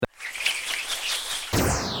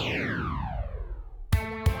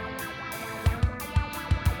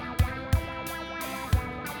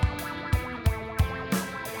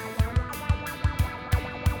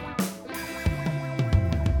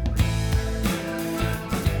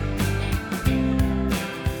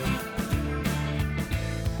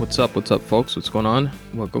What's up, folks? What's going on?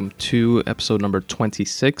 Welcome to episode number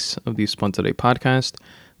 26 of the Spun Today podcast.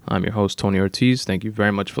 I'm your host, Tony Ortiz. Thank you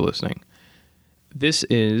very much for listening. This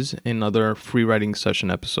is another free writing session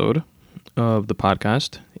episode of the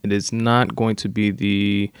podcast. It is not going to be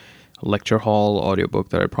the lecture hall audiobook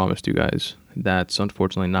that I promised you guys. That's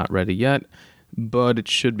unfortunately not ready yet, but it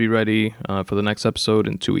should be ready for the next episode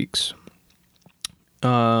in 2 weeks.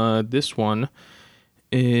 This one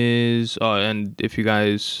is, and if you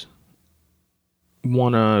guys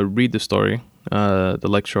want to read the story, the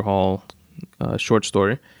lecture hall short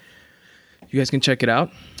story, you guys can check it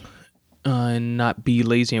out and not be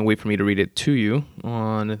lazy and wait for me to read it to you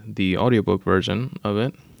on the audiobook version of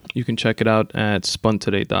it. You can check it out at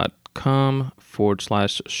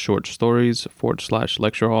spuntoday.com/short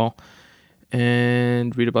stories/lecture hall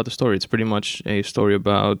and read about the story. It's pretty much a story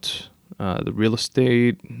about the real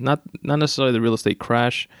estate, not necessarily the real estate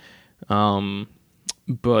crash,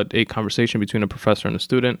 but a conversation between a professor and a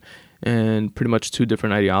student, and pretty much two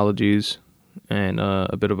different ideologies and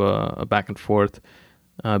a bit of a back and forth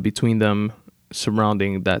between them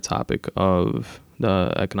surrounding that topic of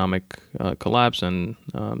the economic collapse and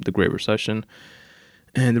the Great Recession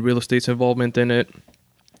and the real estate's involvement in it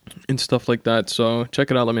and stuff like that. So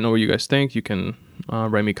check it out. Let me know what you guys think. You can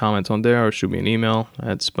write me comments on there or shoot me an email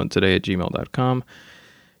at spuntoday@gmail.com.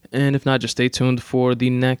 And if not, just stay tuned for the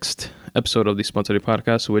next episode of the Spun Today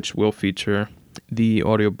podcast, which will feature the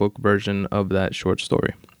audiobook version of that short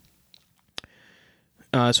story.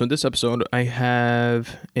 So in this episode, I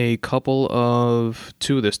have a couple of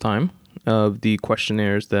two this time of the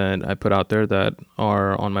questionnaires that I put out there that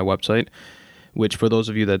are on my website, which for those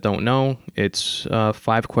of you that don't know, it's a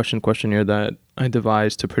 5-question questionnaire that I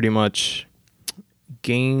devised to pretty much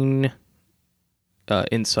gain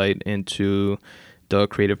insight into the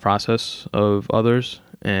creative process of others,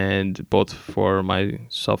 and both for my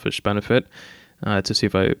selfish benefit, to see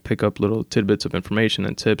if I pick up little tidbits of information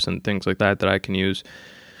and tips and things like that I can use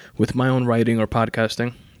with my own writing or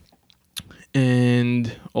podcasting,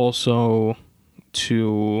 and also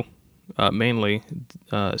to mainly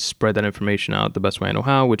spread that information out the best way I know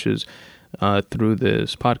how, which is through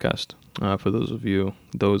this podcast, for those of you,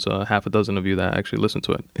 half a dozen of you that actually listen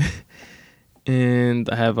to it. And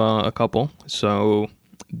I have a couple. So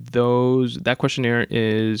that questionnaire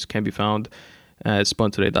can be found at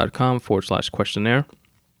spuntoday.com/questionnaire.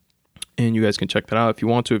 And you guys can check that out if you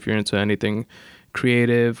want to, if you're into anything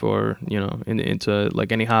creative or, into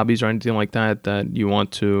like any hobbies or anything like that you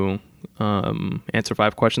want to answer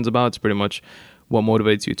 5 questions about. It's pretty much what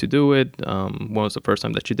motivates you to do it, when was the first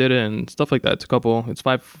time that you did it, and stuff like that. It's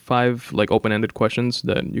five like open-ended questions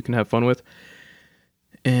that you can have fun with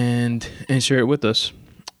and share it with us.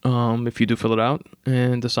 If you do fill it out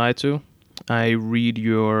and decide to, I read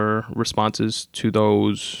your responses to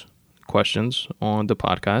those questions on the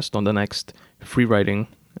podcast on the next free writing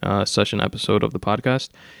session episode of the podcast.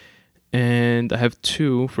 And I have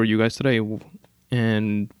 2 for you guys today,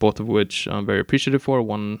 and both of which I'm very appreciative for,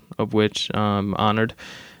 one of which I'm honored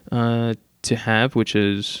to have, which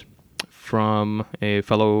is from a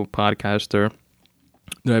fellow podcaster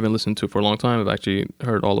that I've been listening to for a long time. I've actually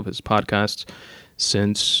heard all of his podcasts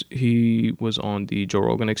since he was on the Joe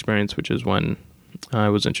Rogan Experience, which is when I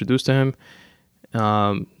was introduced to him.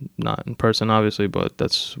 Not in person, obviously, but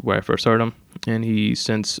that's where I first heard him. And he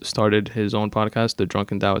since started his own podcast, the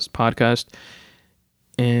Drunken Taoist Podcast.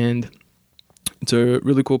 And it's a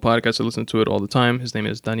really cool podcast. I listen to it all the time. His name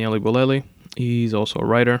is Daniele Bolelli. He's also a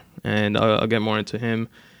writer, and I'll get more into him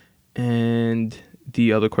and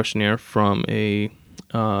the other questionnaire from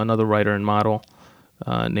another writer and model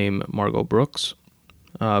named Margot Brooke.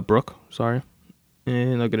 And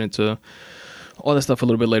I'll get into all that stuff a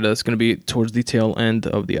little bit later. That's going to be towards the tail end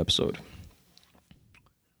of the episode.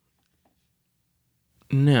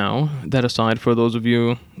 Now, that aside, for those of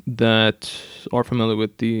you that are familiar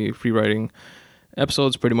with the free writing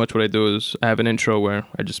episodes, pretty much what I do is I have an intro where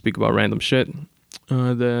I just speak about random shit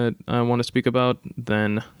that I want to speak about.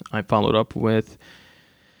 Then I follow it up with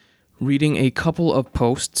reading a couple of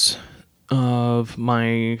posts of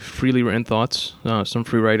my freely written thoughts, some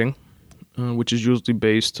free writing, which is usually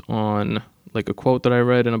based on like a quote that I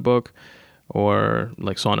read in a book or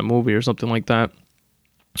like saw in a movie or something like that,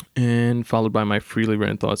 and followed by my freely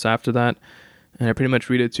written thoughts after that. And I pretty much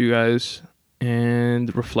read it to you guys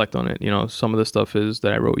and reflect on it. Some of the stuff is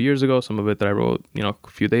that I wrote years ago, some of it that I wrote, a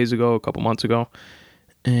few days ago, a couple months ago,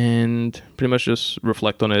 and pretty much just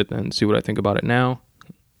reflect on it and see what I think about it now.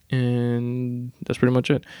 And that's pretty much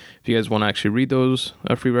it. If you guys want to actually read those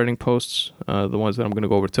free writing posts, the ones that I'm going to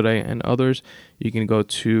go over today and others, you can go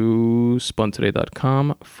to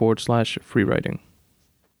spuntoday.com/free writing.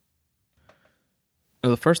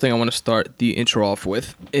 The first thing I want to start the intro off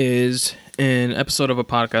with is an episode of a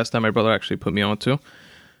podcast that my brother actually put me onto,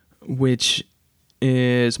 which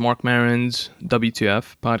is Marc Maron's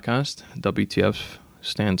WTF podcast. WTF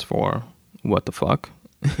stands for what the fuck.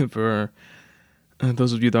 For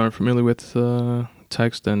those of you that aren't familiar with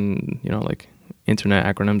text and, like internet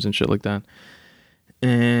acronyms and shit like that.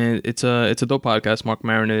 And it's a dope podcast. Marc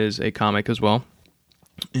Maron is a comic as well.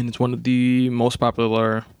 And it's one of the most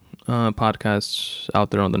popular podcasts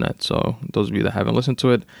out there on the net. So those of you that haven't listened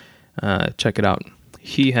to it, check it out.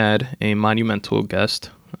 He had a monumental guest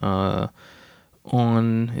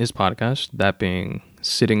on his podcast, that being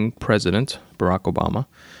sitting president Barack Obama.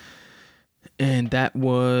 And that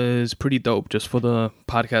was pretty dope just for the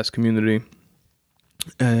podcast community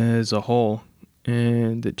as a whole.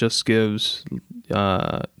 And it just gives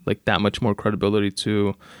like that much more credibility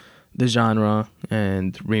to the genre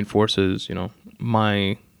and reinforces,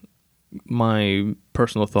 my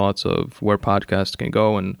personal thoughts of where podcasts can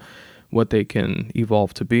go and what they can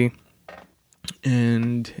evolve to be.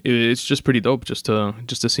 And it's just pretty dope just to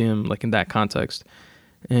see him like in that context.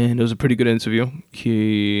 And it was a pretty good interview.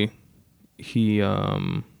 He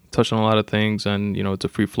touched on a lot of things, and it's a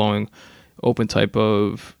free flowing, open type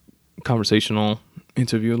of conversational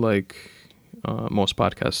interview like most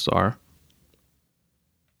podcasts are.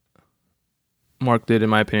 Mark did, in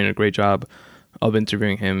my opinion, a great job of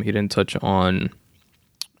interviewing him. He didn't touch on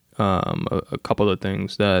a couple of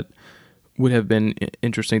things that would have been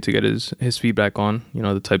interesting to get his feedback on,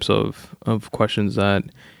 the types of questions that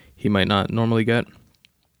he might not normally get.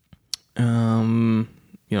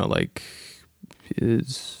 Like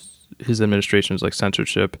his administration's like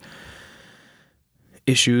censorship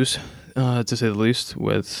issues, to say the least,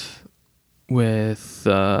 with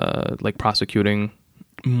like prosecuting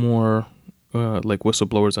more like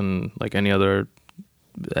whistleblowers and like any other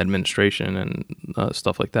administration and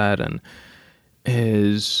stuff like that, and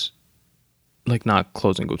his like not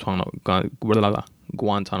closing Guantanamo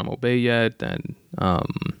Bay yet, and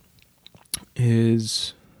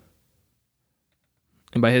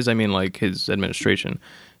and by his I mean like his administration,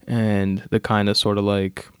 and the kind of sort of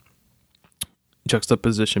like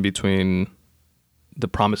juxtaposition between the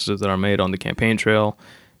promises that are made on the campaign trail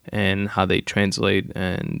and how they translate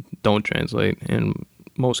and don't translate in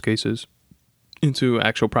most cases into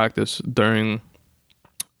actual practice during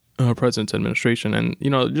a president's administration, and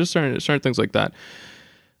just certain things like that.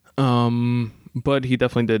 But he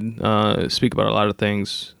definitely did speak about a lot of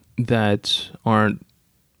things that aren't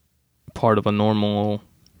part of a normal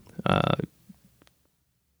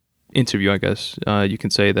interview, I guess. You can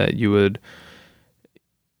say that you would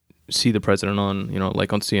see the president on,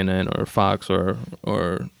 like on CNN or Fox or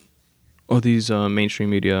these mainstream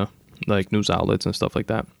media, like news outlets and stuff like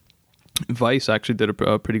that. Vice actually did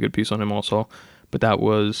a pretty good piece on him also, but that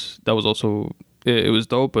was also, it was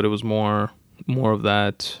dope, but it was more of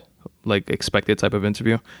that like expected type of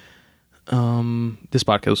interview. This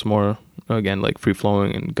podcast was more, again, like free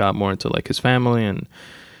flowing and got more into like his family and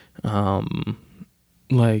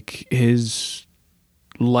like his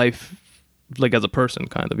life, like as a person,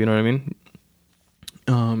 kind of, you know what I mean?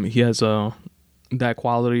 He has that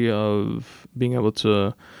quality of being able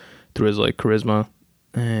to, through his like charisma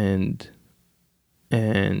and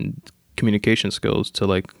communication skills, to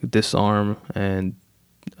like disarm and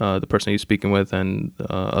the person he's speaking with and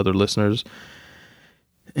other listeners,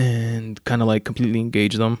 and kind of like completely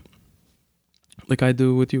engage them, like I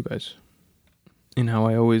do with you guys, and how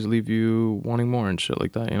I always leave you wanting more and shit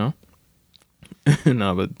like that,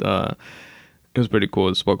 No, but it was pretty cool.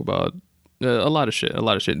 It spoke about a lot of shit.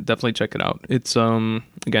 Definitely check it out. It's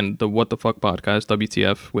again, the What the Fuck podcast,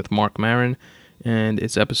 WTF, with Marc Maron, and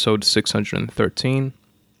it's episode 613,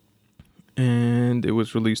 and it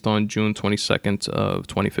was released on June 22nd of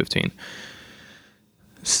 2015.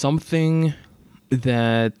 Something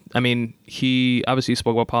that, I mean, he obviously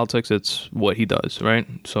spoke about politics. It's what he does, right?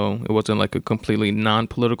 So it wasn't like a completely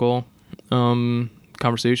non-political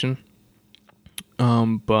conversation,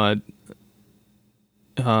 but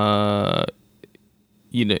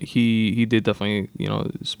he did definitely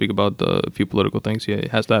speak about the few political things. He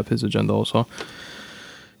has to have his agenda also,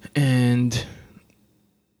 and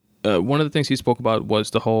one of the things he spoke about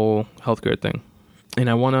was the whole healthcare thing, and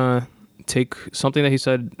I want to take something that he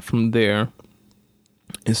said from there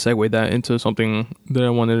and segue that into something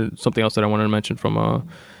else that I wanted to mention from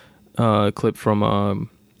a clip from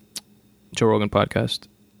Joe Rogan podcast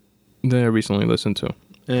that I recently listened to,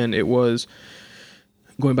 and it was,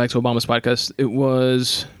 going back to Obama's podcast, it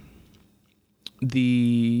was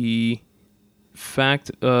the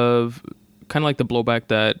fact of kind of like the blowback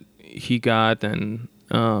that he got, and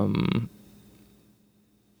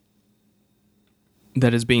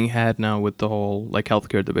that is being had now with the whole like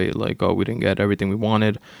healthcare debate, like, oh, we didn't get everything we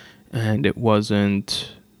wanted, and it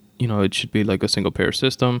wasn't, it should be like a single payer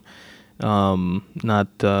system, not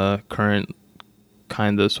the current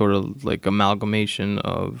kind of sort of like amalgamation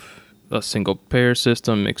of a single payer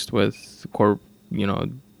system mixed with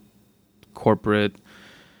corporate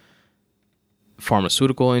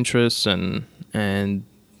pharmaceutical interests and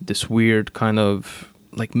this weird kind of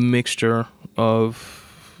like mixture of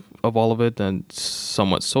all of it, and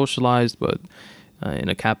somewhat socialized, but in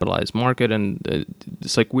a capitalized market, and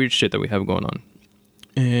it's like weird shit that we have going on.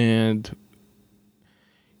 And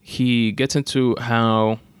he gets into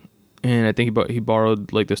how, and I think he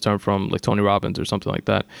borrowed like this term from like Tony Robbins or something like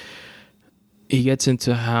that. He gets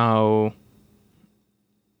into how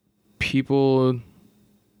people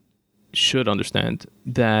should understand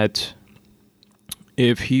that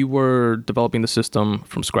if he were developing the system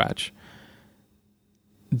from scratch,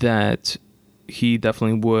 that he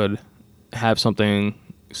definitely would have something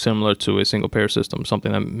similar to a single payer system,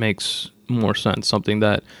 something that makes more sense, something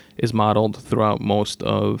that is modeled throughout most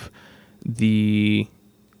of the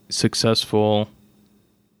successful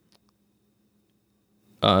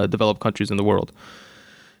developed countries in the world,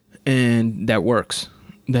 and that works,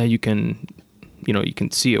 that you can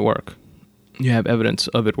see it work. You have evidence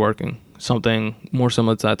of it working, something more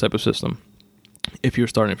similar to that type of system if you're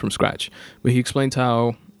starting from scratch. But he explains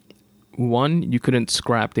how, one, you couldn't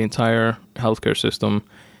scrap the entire healthcare system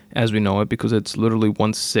as we know it, because it's literally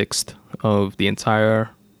 1/6 of the entire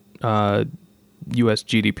US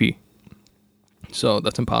GDP. So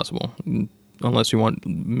that's impossible, unless you want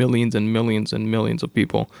millions and millions and millions of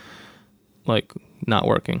people like not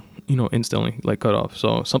working, instantly, like cut off.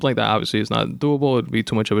 So something like that obviously is not doable. It'd be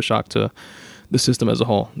too much of a shock to the system as a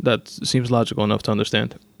whole. That seems logical enough to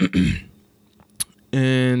understand.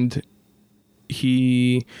 And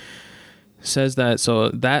he says that, so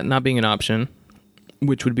that not being an option,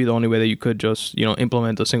 which would be the only way that you could just,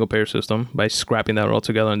 implement a single payer system by scrapping that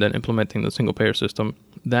altogether and then implementing the single payer system,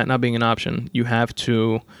 that not being an option, you have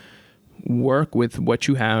to work with what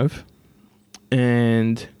you have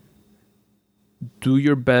and do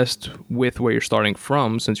your best with where you're starting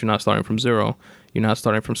from, since you're not starting from zero, you're not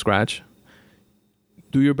starting from scratch.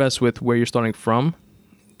 Do your best with where you're starting from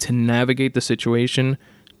to navigate the situation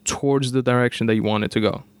towards the direction that you want it to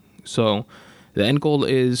go. So the end goal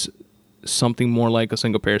is something more like a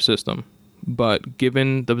single payer system, but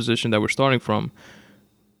given the position that we're starting from,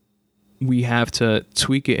 we have to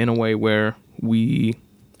tweak it in a way where we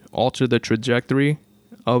alter the trajectory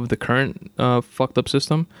of the current fucked up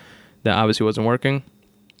system that obviously wasn't working.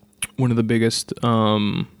 One of the biggest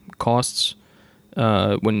costs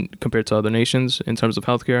when compared to other nations in terms of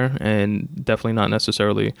healthcare, and definitely not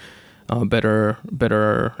necessarily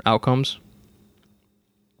better outcomes.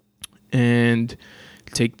 And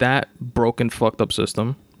take that broken, fucked up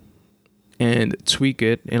system and tweak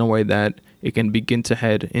it in a way that it can begin to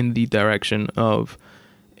head in the direction of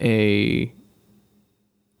a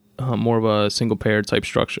more of a single payer type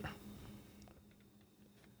structure.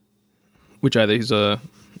 Which I think is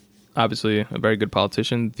obviously a very good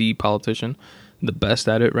politician, the best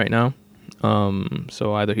at it right now.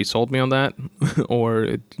 So either he sold me on that or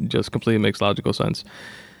it just completely makes logical sense.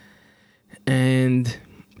 And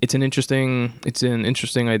it's an interesting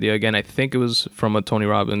idea. Again, I think it was from a Tony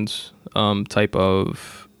Robbins type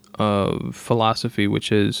of philosophy,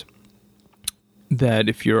 which is that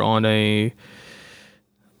if you're on a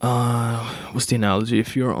what's the analogy?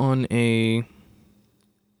 If you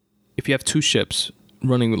have two ships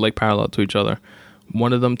running like parallel to each other,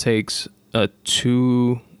 one of them takes a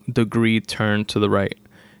 2-degree turn to the right,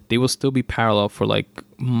 they will still be parallel for like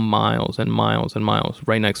miles and miles and miles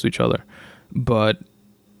right next to each other. But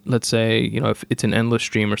let's say, if it's an endless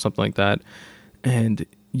stream or something like that, and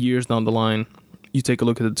years down the line, you take a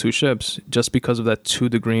look at the two ships, just because of that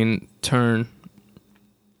 2-degree turn,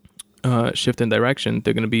 shift in direction,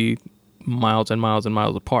 they're going to be miles and miles and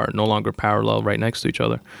miles apart, no longer parallel right next to each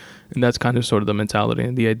other. And that's kind of sort of the mentality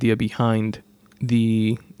and the idea behind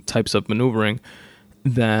the types of maneuvering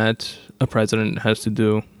that a president has to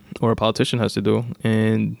do or a politician has to do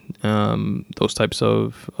in those types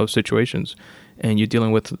of situations. And you're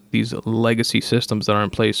dealing with these legacy systems that are in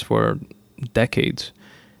place for decades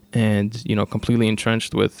and, completely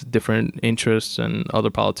entrenched with different interests and other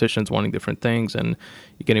politicians wanting different things, and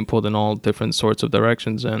you're getting pulled in all different sorts of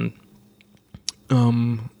directions. And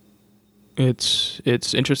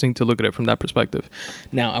it's interesting to look at it from that perspective.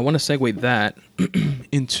 Now, I want to segue that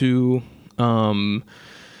into part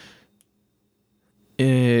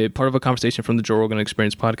of a conversation from the Joe Rogan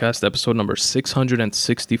Experience podcast, episode number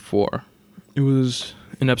 664. It was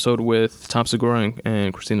an episode with Tom Segura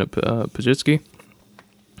and Christina Pajitsky.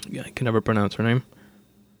 Yeah, I can never pronounce her name.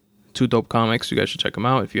 Two dope comics. You guys should check them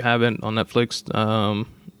out if you haven't, on Netflix. I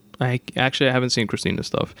haven't seen Christina's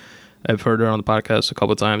stuff. I've heard her on the podcast a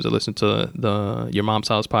couple of times. I listened to the Your Mom's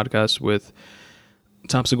House podcast with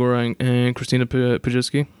Tom Segura and Christina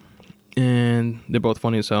Pajitsky, and they're both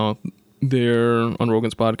funny as hell. They're on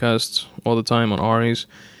Rogan's podcast all the time, on Ari's,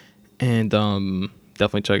 and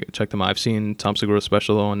definitely check them out. I've seen Tom Segura's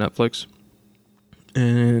special on Netflix,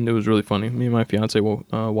 and it was really funny. Me and my fiance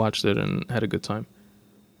watched it and had a good time.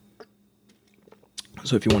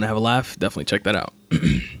 So if you want to have a laugh, definitely check that out.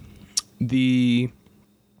 The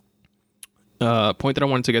point that I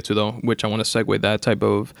wanted to get to, though, which I want to segue that type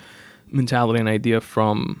of mentality and idea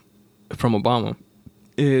from Obama,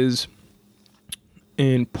 is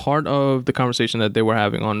in part of the conversation that they were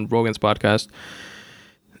having on Rogan's podcast.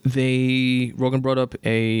 Rogan brought up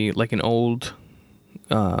an old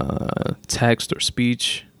text or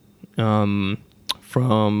speech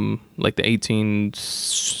from like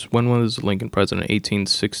when was Lincoln president?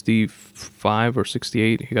 1865 or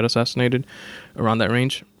 68? He got assassinated, around that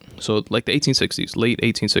range. So like the 1860s, late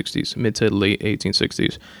 1860s, mid to late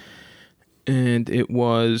 1860s. And it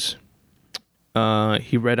was,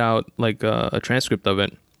 he read out like a transcript of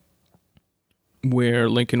it where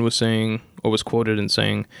Lincoln was saying, or was quoted in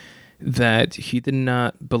saying, that he did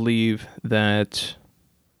not believe that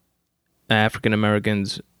African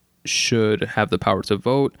Americans should have the power to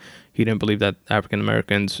vote. He didn't believe that African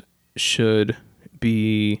Americans should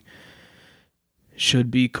be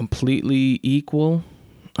completely equal.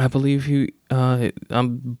 I believe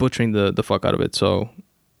I'm butchering the fuck out of it. So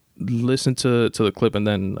listen to the clip and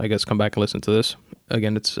then I guess come back and listen to this.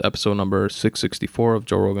 Again, it's episode number 664 of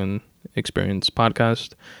Joe Rogan Experience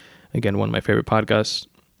podcast. Again, one of my favorite podcasts,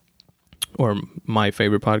 or my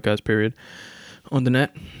favorite podcast, period, on the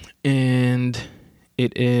net. And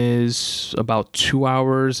it is about 2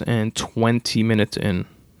 hours and 20 minutes in.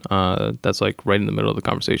 That's like right in the middle of the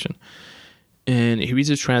conversation. And he reads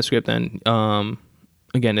his transcript, and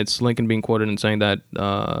again, it's Lincoln being quoted and saying that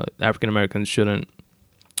African Americans shouldn't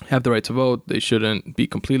have the right to vote. They shouldn't be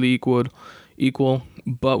completely equal,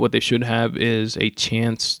 but what they should have is a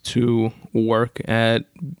chance to work at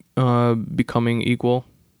becoming equal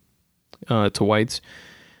to whites.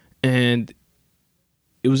 And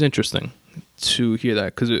it was interesting to hear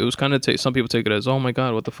that, because it was kind of some people take it as, oh my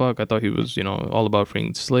god, what the fuck, I thought he was all about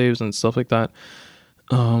freeing slaves and stuff like that,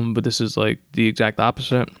 but this is like the exact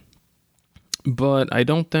opposite. But I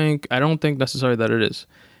don't think necessarily that it is.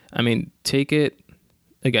 I mean, take it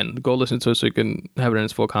again, go listen to it so you can have it in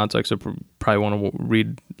its full context. Or probably want to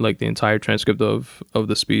read like the entire transcript of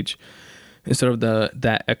the speech instead of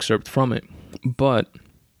that excerpt from it. But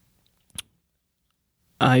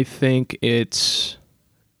I think I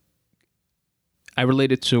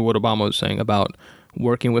related to what Obama was saying about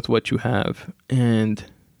working with what you have and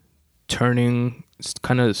turning,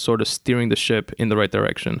 kind of sort of steering the ship in the right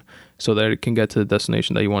direction so that it can get to the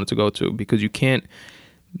destination that you want it to go to, because you can't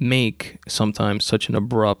make sometimes such an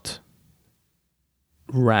abrupt,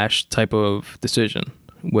 rash type of decision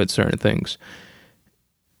with certain things.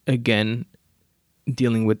 Again,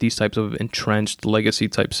 dealing with these types of entrenched legacy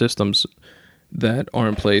type systems that are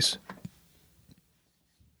in place.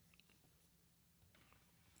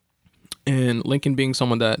 And Lincoln being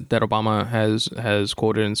someone that Obama has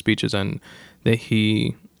quoted in speeches and that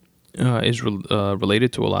he is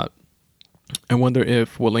related to a lot. I wonder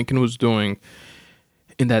if what Lincoln was doing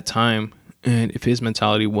in that time, and if his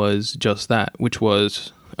mentality was just that, which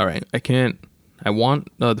was, all right, I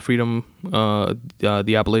want the freedom,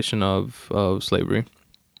 the abolition of slavery,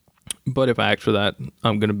 but if I act for that,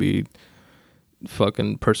 I'm going to be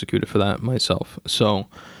fucking persecuted for that myself. So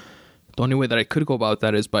the only way that I could go about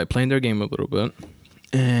that is by playing their game a little bit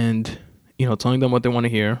and, telling them what they want to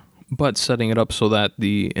hear, but setting it up so that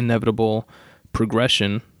the inevitable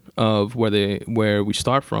progression of where we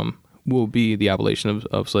start from will be the abolition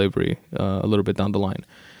of slavery a little bit down the line.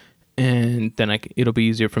 And then it'll be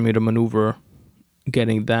easier for me to maneuver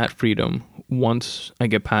getting that freedom once I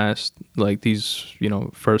get past like these,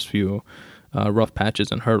 first few rough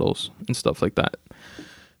patches and hurdles and stuff like that.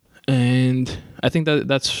 And I think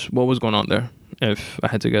that's what was going on there. If I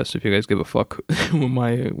had to guess, if you guys give a fuck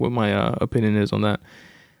what my opinion is on that.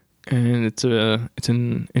 And it's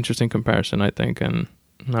an interesting comparison, I think, and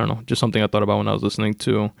I don't know, just something I thought about when I was listening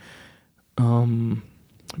to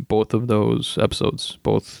both of those episodes,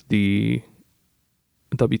 both the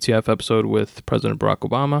WTF episode with President Barack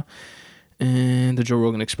Obama and the Joe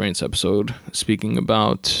Rogan Experience episode speaking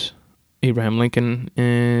about Abraham Lincoln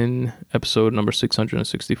in episode number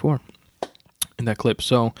 664. in that clip.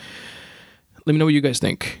 So let me know what you guys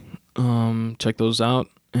think. Check those out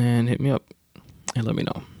and hit me up and let me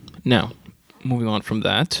know. Now, moving on from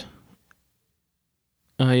that,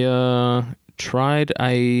 I tried.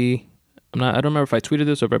 I don't remember if I tweeted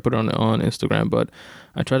this or if I put it on Instagram, but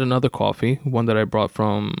I tried another coffee, one that I brought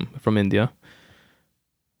from India,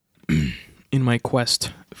 in my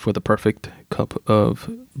quest for the perfect cup of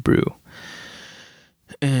brew.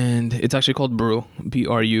 And it's actually called Brew,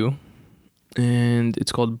 BRU, and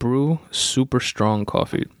it's called Brew Super Strong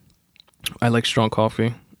Coffee. I like strong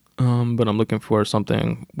coffee, but I'm looking for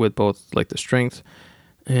something with both like the strength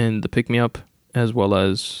and the pick-me-up, as well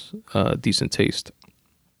as decent taste.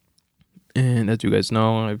 And as you guys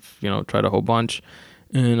know, I've tried a whole bunch,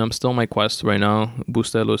 and I'm still on my quest right now.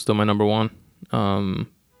 Bustelo is still my number one.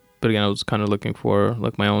 But again, I was kind of looking for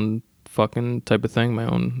like my own fucking type of thing, my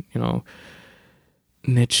own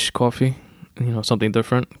niche coffee, something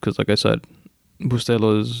different. Because like I said,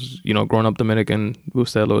 Bustelo is growing up Dominican.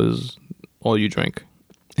 Bustelo is all you drink.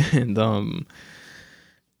 And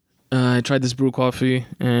I tried this brew coffee,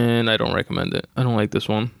 and I don't recommend it. I don't like this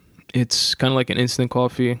one. It's kind of like an instant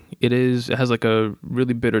coffee. It has like a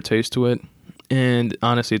really bitter taste to it, and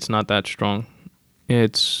honestly, it's not that strong. They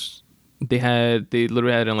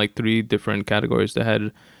literally had it in like 3 different categories. They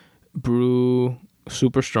had brew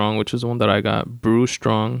super strong, which is the one that I got, brew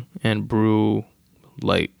strong, and brew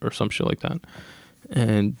light or some shit like that.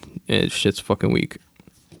 And shit's fucking weak,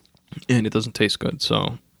 and it doesn't taste good.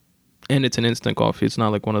 So, and it's an instant coffee. It's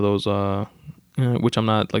not like one of those which I'm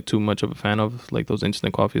not like too much of a fan of, like those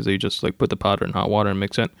instant coffees that you just like put the powder in hot water and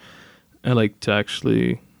mix it. I like to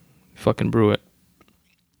actually fucking brew it.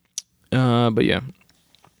 But yeah.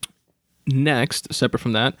 Next, separate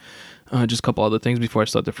from that, just a couple other things before I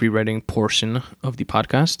start the free writing portion of the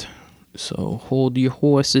podcast. So hold your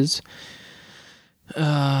horses.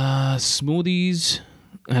 Smoothies.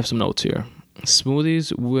 I have some notes here.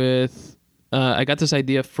 Smoothies with... I got this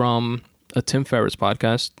idea from a Tim Ferriss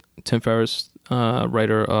podcast. Tim Ferriss,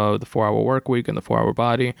 writer of the 4-Hour Work Week and the 4-Hour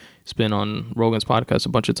Body. He's been on Rogan's podcast a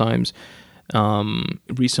bunch of times.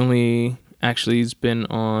 Recently, actually, he's been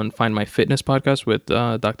on Find My Fitness podcast with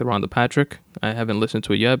Dr. Rhonda Patrick. I haven't listened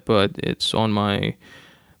to it yet, but it's on my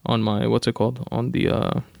what's it called? On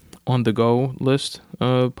the on the go list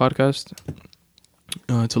podcast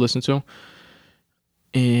to listen to.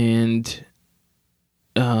 And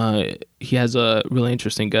he has a really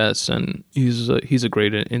interesting guest, and he's a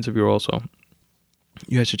great interviewer also.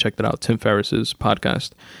 You guys should check that out, Tim Ferriss's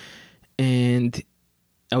podcast. And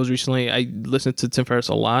I listened to Tim Ferriss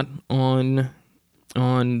a lot on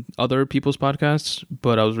other people's podcasts,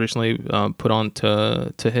 but I was recently put on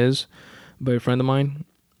to his by a friend of mine,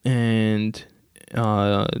 and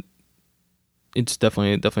it's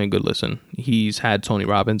definitely a good listen. He's had Tony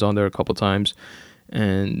Robbins on there a couple times,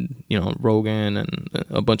 and Rogan and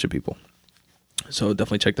a bunch of people. So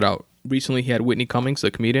definitely check that out. Recently, he had Whitney Cummings, the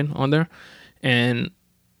comedian, on there, and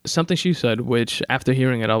something she said, which after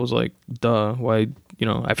hearing it, I was like, duh, why,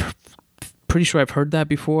 I've pretty sure I've heard that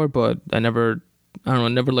before, but it never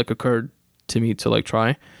like occurred to me to like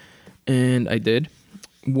try. And I did.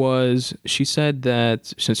 Was she said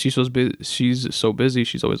that since she's so busy,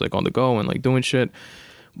 she's always like on the go and like doing shit.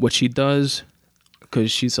 What she does,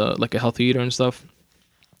 because she's like a healthy eater and stuff,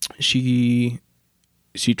 she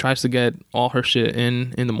tries to get all her shit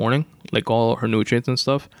in the morning, like all her nutrients and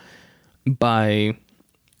stuff, by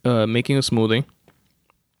making a smoothie.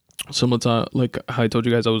 Similar to like how I told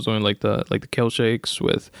you guys, I was doing like the kale shakes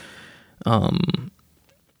with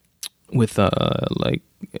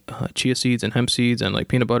chia seeds and hemp seeds and like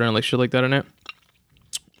peanut butter and like shit like that in it.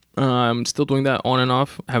 I'm still doing that on and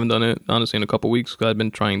off. I haven't done it honestly in a couple weeks because I've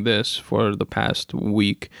been trying this for the past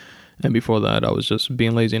week, and before that I was just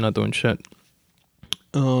being lazy and not doing shit.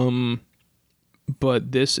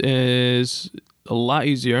 But this is a lot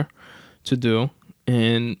easier to do,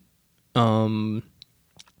 and I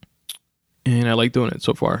like doing it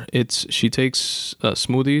so far. She takes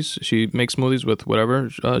smoothies. She makes smoothies with whatever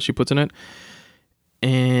she puts in it,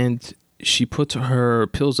 and she puts her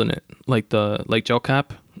pills in it, like gel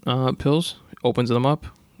cap pills. Opens them up,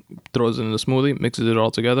 throws it in the smoothie, mixes it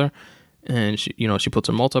all together, and she puts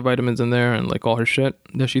her multivitamins in there and like all her shit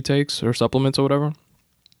that she takes, her supplements or whatever,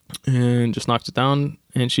 and just knocks it down.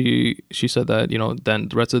 And she said that then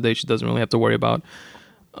the rest of the day she doesn't really have to worry about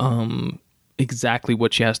exactly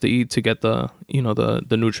what she has to eat to get the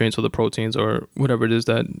the nutrients or the proteins or whatever it is,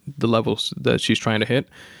 that the levels that she's trying to hit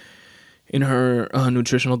in her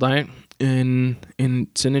nutritional diet. And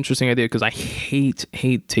it's an interesting idea because I hate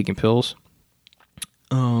taking pills,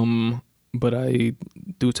 but I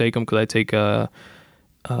do take them because I take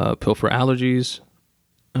pill for allergies,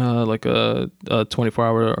 like a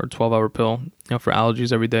 24-hour or 12-hour pill, for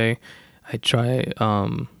allergies every day. I try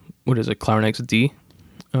what is it, Clarinex D.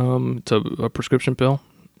 It's a prescription pill,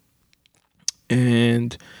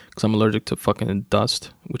 and because I'm allergic to fucking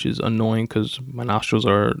dust, which is annoying because my nostrils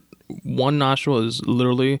are, one nostril is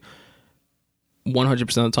literally 100% of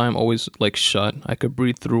the time always like shut. I could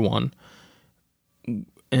breathe through one,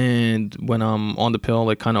 and when I'm on the pill,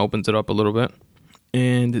 like kind of opens it up a little bit,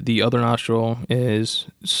 and the other nostril is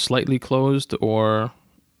slightly closed or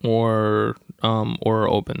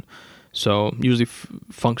open. So usually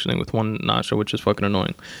functioning with one nostril, which is fucking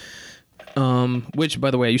annoying. Which,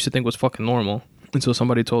 by the way, I used to think was fucking normal until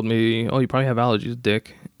somebody told me, "Oh, you probably have allergies,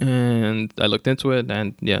 dick." And I looked into it,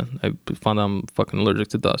 and yeah, I found I'm fucking allergic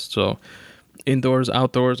to dust. So indoors,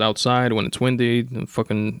 outdoors, outside, when it's windy, I'm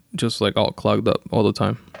fucking just like all clogged up all the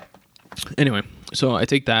time. Anyway, so I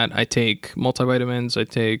take that. I take multivitamins. I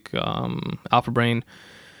take Alpha Brain.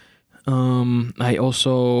 I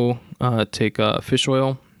also take fish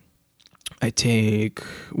oil. I take,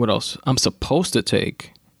 what else? I'm supposed to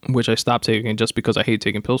take, which I stopped taking just because I hate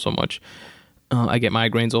taking pills so much. I get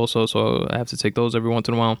migraines also, so I have to take those every once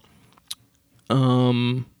in a while.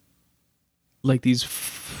 Like these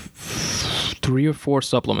 3 or 4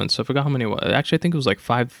 supplements. I forgot how many it was. Actually, I think it was like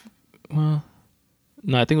 5. Well,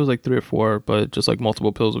 no, I think it was like 3 or 4, but just like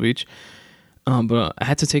multiple pills of each. But I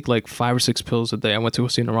had to take like 5 or 6 pills a day. I went to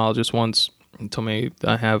see a neurologist once. He told me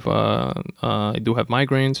I do have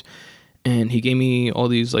migraines. And he gave me all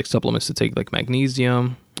these like supplements to take, like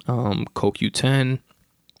magnesium, CoQ10,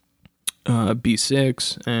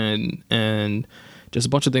 B6, and just a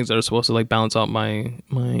bunch of things that are supposed to like balance out my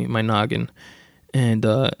noggin and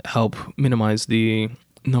help minimize the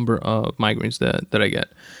number of migraines that I get.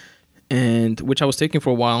 And which I was taking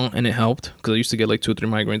for a while, and it helped because I used to get like 2 or 3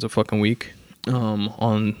 migraines a fucking week.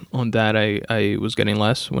 On that, I was getting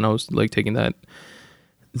less when I was like taking that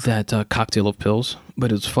cocktail of pills, but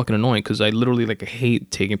it's fucking annoying because I literally like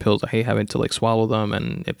hate taking pills. I hate having to like swallow them,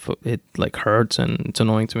 and it like hurts, and it's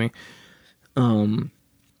annoying to me.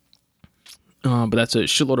 But that's a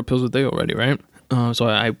shitload of pills a day already, right? So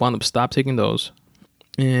I wound up stop taking those,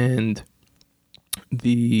 and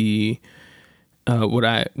the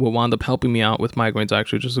what wound up helping me out with migraines,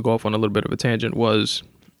 actually, just to go off on a little bit of a tangent, was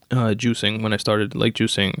juicing. When I started like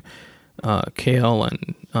juicing kale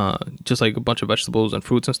and just like a bunch of vegetables and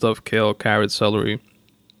fruits and stuff, kale, carrots, celery,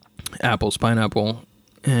 apples, pineapple,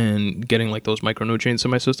 and getting like those micronutrients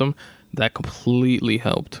in my system, that completely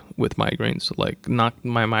helped with migraines. Like knocked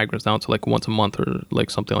my migraines down to like once a month or like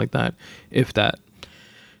something like that, if that.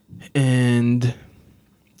 And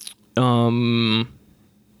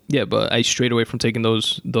yeah, but I strayed away from taking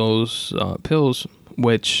those pills,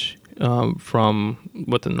 which from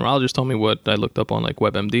what the neurologist told me, what I looked up on like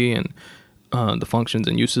WebMD, and the functions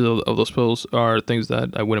and uses of those pills are things that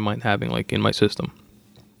I wouldn't mind having like in my system.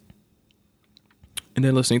 And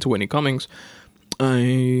then listening to Whitney Cummings,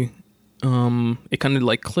 it kind of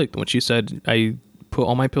like clicked when she said I put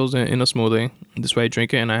all my pills in a smoothie. This way I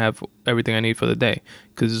drink it and I have everything I need for the day.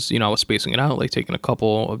 Because, I was spacing it out, like taking a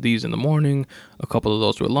couple of these in the morning, a couple of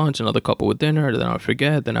those with lunch, another couple with dinner, then I would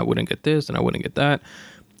forget, then I wouldn't get this, then I wouldn't get that.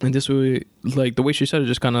 And this way, like the way she said it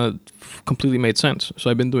just kind of completely made sense. So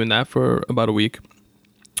I've been doing that for about a week.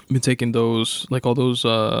 I've been taking those, like all those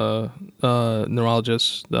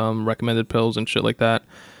neurologists recommended pills and shit like that,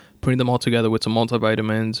 putting them all together with some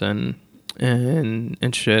multivitamins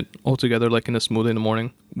and shit all together like in a smoothie in the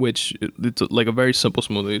morning, which it's like a very simple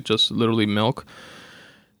smoothie, just literally milk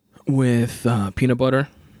with peanut butter,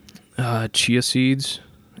 chia seeds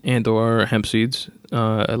and or hemp seeds.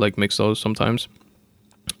 I like mix those sometimes.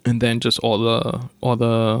 And then just all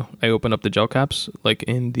the I open up the gel caps like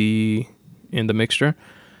in the mixture,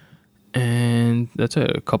 and that's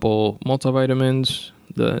it. A couple multivitamins,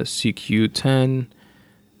 the CQ10,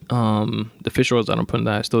 the fish oils I don't put in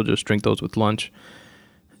that. I still just drink those with lunch.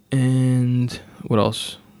 And what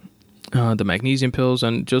else? The magnesium pills,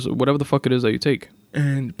 and just whatever the fuck it is that you take,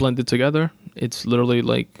 and blend it together. It's literally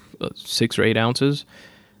like 6 or 8 ounces.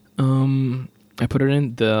 I put it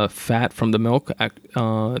in. The fat from the milk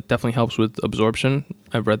definitely helps with absorption.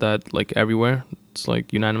 I've read that like everywhere. It's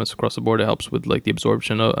like unanimous across the board. It helps with like the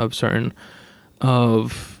absorption of certain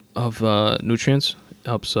of nutrients. It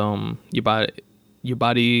helps your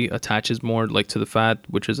body attaches more like to the fat,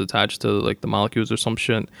 which is attached to like the molecules or some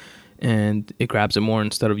shit, and it grabs it more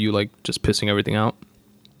instead of you like just pissing everything out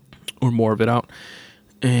or more of it out.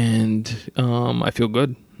 And I feel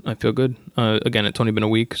good. Again, it's only been a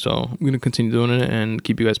week, so I'm going to continue doing it and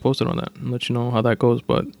keep you guys posted on that and let you know how that goes.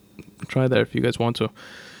 But try that if you guys want to.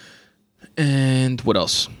 And what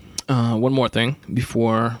else? One more thing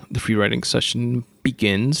before the free writing session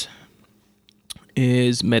begins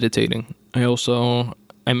is meditating.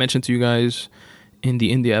 I mentioned to you guys in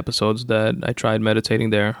the India episodes that I tried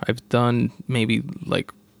meditating there. I've done maybe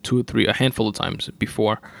like a handful of times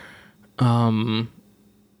before.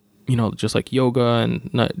 Just like yoga and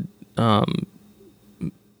not,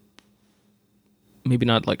 maybe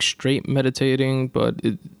not like straight meditating, but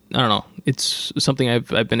I don't know. It's something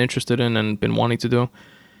I've been interested in and been wanting to do.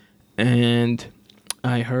 And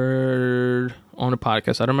I heard on a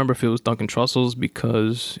podcast, I don't remember if it was Duncan Trussell's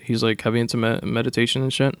because he's like heavy into meditation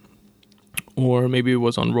and shit, or maybe it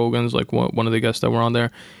was on Rogan's, like one of the guests that were on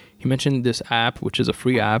there. He mentioned this app, which is a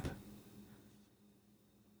free app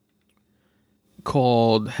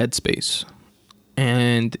called Headspace,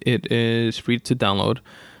 and it is free to download.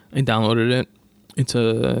 I downloaded it. It's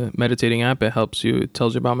a meditating app. It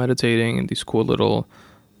tells you about meditating and these cool little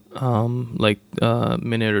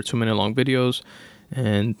minute or 2 minute long videos,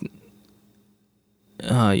 and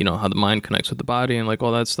how the mind connects with the body and like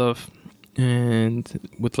all that stuff. And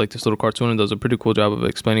with like this little cartoon, it does a pretty cool job of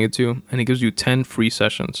explaining it to you. And it gives you 10 free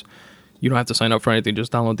sessions. You don't have to sign up for anything.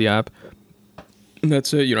 Just download the app. And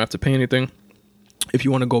that's it. You don't have to pay anything. If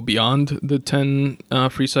you want to go beyond the 10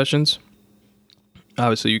 free sessions,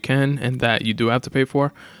 obviously you can, and that you do have to pay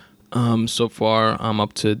for. So far, I'm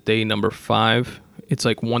up to day number 5. It's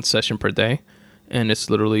like one session per day, and it's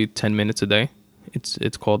literally 10 minutes a day.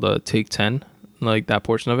 It's called Take 10, like that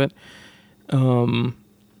portion of it.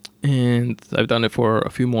 And I've done it for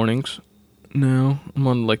a few mornings now. I'm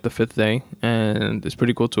on like the 5th day, and it's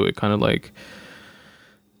pretty cool too. It kind of like,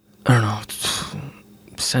 I don't know,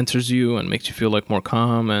 centers you and makes you feel like more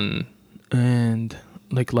calm and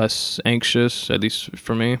like less anxious, at least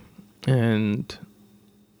for me. And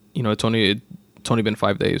it's only been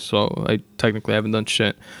 5 days, so I technically haven't done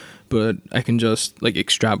shit, but I can just like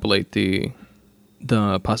extrapolate the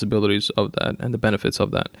possibilities of that and the benefits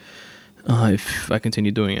of that if I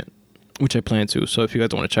continue doing it, which I plan to. So if you guys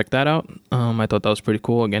want to check that out, I thought that was pretty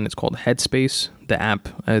cool. Again, it's called Headspace. The app,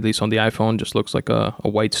 at least on the iPhone, just looks like a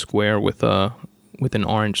white square with an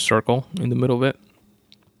orange circle in the middle of it.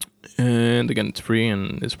 And again, it's free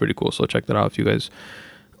and it's pretty cool. So check that out if you guys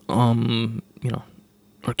are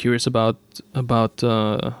curious about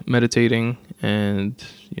meditating and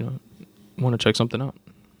want to check something out.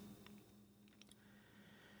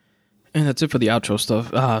 And that's it for the outro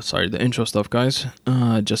stuff. The intro stuff, guys.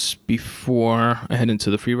 Just before I head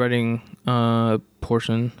into the free writing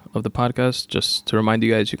portion of the podcast, just to remind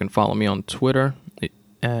you guys, you can follow me on Twitter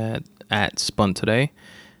at SpunToday,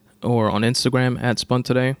 or on Instagram at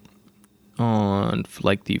SpunToday, on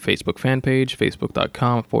like the Facebook fan page,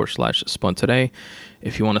 facebook.com/SpunToday.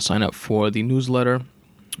 If you want to sign up for the newsletter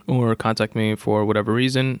or contact me for whatever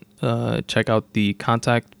reason, check out the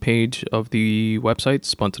contact page of the website,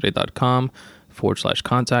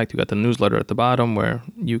 spuntoday.com/contact. You got the newsletter at the bottom where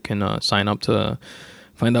you can sign up to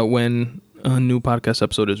find out when a new podcast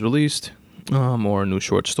episode is released, or a new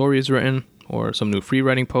short story is written, or some new free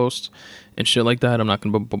writing posts and shit like that. I'm not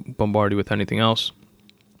going to bombard you with anything else.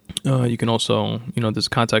 You can also, there's a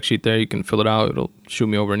contact sheet there. You can fill it out. It'll shoot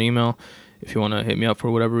me over an email if you want to hit me up for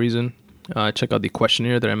whatever reason. Check out the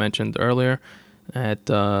questionnaire that I mentioned earlier at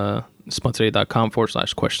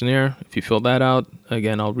spuntoday.com/questionnaire. If you fill that out,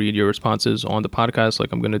 again, I'll read your responses on the podcast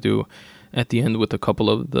like I'm going to do at the end with a couple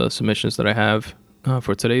of the submissions that I have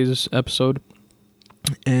for today's episode.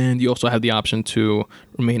 And you also have the option to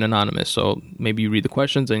remain anonymous. So maybe you read the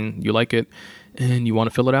questions and you like it and you want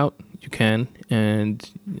to fill it out, you can. And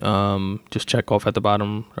just check off at the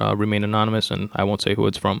bottom, remain anonymous, and I won't say who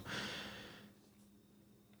it's from.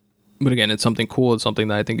 But again, it's something cool. It's something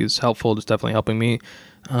that I think is helpful. It's definitely helping me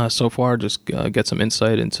so far. Just get some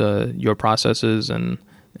insight into your processes and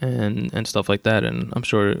stuff like that. And I'm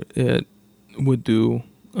sure it would do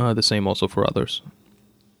the same also for others.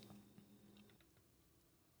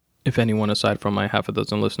 If anyone aside from my half a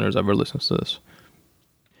dozen listeners ever listens to this.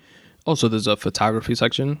 Also, there's a photography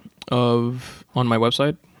section on my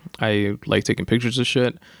website. I like taking pictures of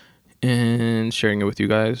shit and sharing it with you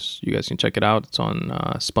guys. You guys can check it out. It's on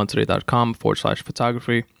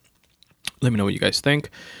spuntoday.com/photography. Let me know what you guys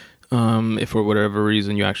think. If for whatever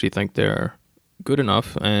reason you actually think they're good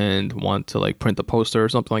enough and want to like print a poster or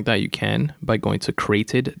something like that, you can by going to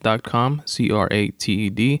crated.com,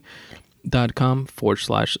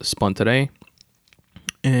 crated.com/spuntoday.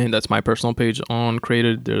 And that's my personal page on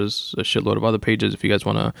Crated. There's a shitload of other pages if you guys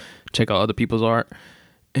want to check out other people's art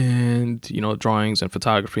and drawings and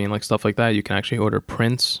photography and like stuff like that. You can actually order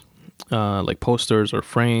prints, like posters or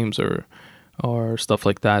frames or or stuff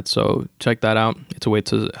like that. So check that out. It's a way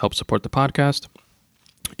to help support the podcast.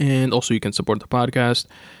 And also you can support the podcast,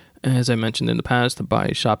 as I mentioned in the past,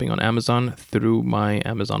 by shopping on Amazon through my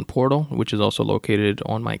Amazon portal, which is also located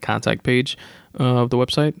on my contact page of the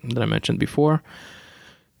website that I mentioned before.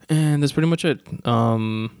 And that's pretty much it.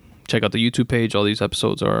 Check out the YouTube page. All these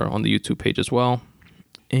episodes are on the YouTube page as well.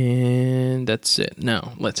 And that's it.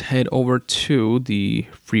 Now, let's head over to the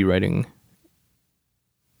free writing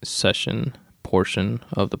session portion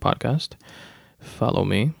of the podcast. Follow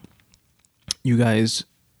me. You guys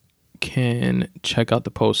can check out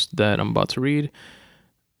the post that I'm about to read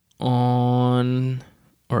on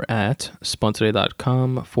or at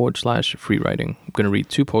spuntoday.com/free writing. I'm going to read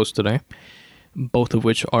 2 posts today, both of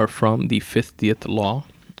which are from The 50th Law,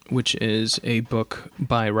 which is a book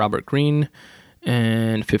by Robert Greene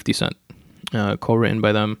and 50 Cent, co-written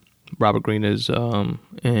by them. Robert Greene is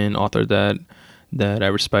an author that I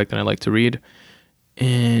respect and I like to read,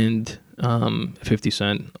 and 50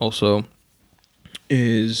 Cent also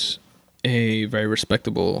is a very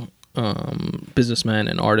respectable businessman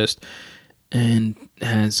and artist, and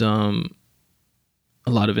has a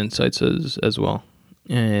lot of insights as well.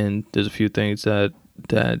 And there's a few things that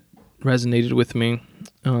resonated with me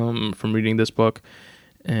from reading this book,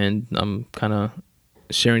 and I'm kind of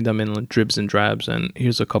sharing them in dribs and drabs. And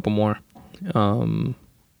here's a couple more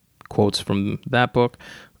quotes from that book,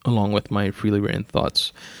 along with my freely written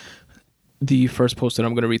thoughts. The first post that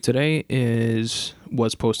I'm going to read today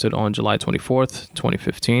was posted on July 24th,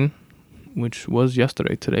 2015, which was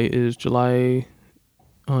yesterday. Today is July...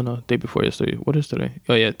 Oh, no, day before yesterday. What is today?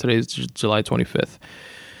 Oh, yeah, today is July 25th,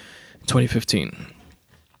 2015.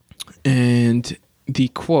 And the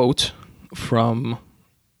quote from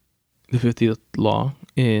the 50th Law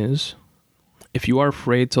is, "If you are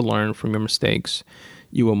afraid to learn from your mistakes,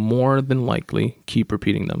 you will more than likely keep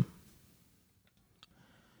repeating them."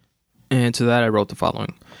 And to that, I wrote the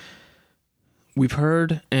following. We've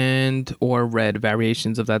heard and or read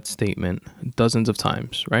variations of that statement dozens of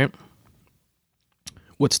times, right?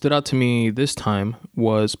 What stood out to me this time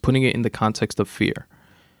was putting it in the context of fear.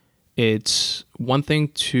 It's one thing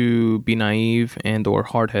to be naive and or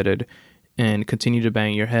hard-headed and continue to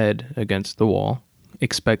bang your head against the wall,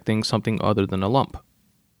 expecting something other than a lump.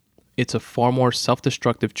 It's a far more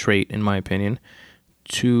self-destructive trait, in my opinion,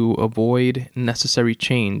 to avoid necessary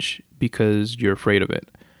change because you're afraid of it.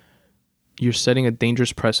 You're setting a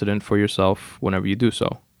dangerous precedent for yourself whenever you do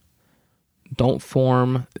so. Don't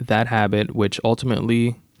form that habit, which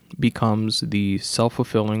ultimately becomes the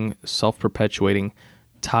self-fulfilling, self-perpetuating,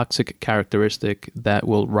 toxic characteristic that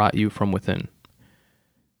will rot you from within.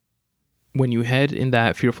 When you head in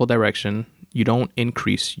that fearful direction, you don't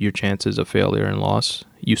increase your chances of failure and loss,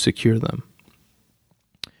 you secure them.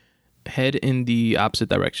 Head in the opposite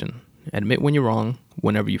direction. Admit when you're wrong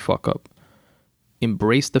whenever you fuck up.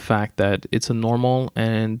 Embrace the fact that it's a normal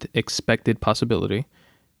and expected possibility.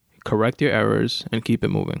 Correct your errors and keep it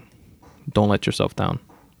moving. Don't let yourself down.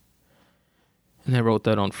 And I wrote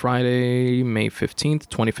that on Friday, May 15th,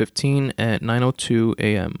 2015 at 9:02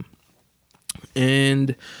 a.m.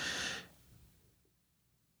 And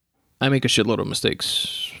I make a shitload of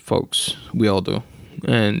mistakes, folks. We all do.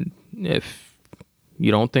 And if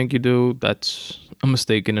you don't think you do, that's a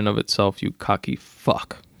mistake in and of itself, you cocky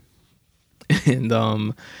fuck. And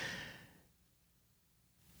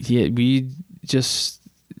yeah, we just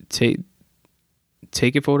take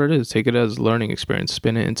it for what it is. Take it as a learning experience.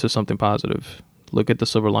 Spin it into something positive. Look at the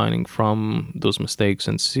silver lining from those mistakes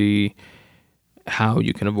and see how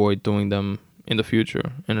you can avoid doing them in the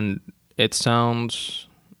future. And it sounds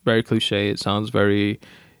very cliche. It sounds very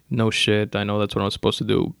no shit. I know that's what I'm supposed to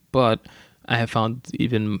do. But I have found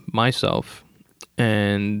even myself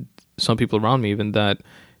and some people around me even that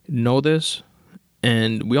know this,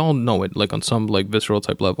 and we all know it, like on some like visceral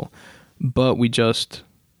type level, but we just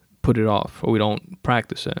put it off or we don't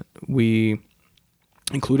practice it. We,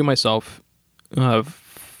 including myself,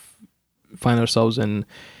 find ourselves in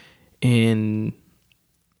I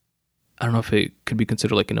don't know if it could be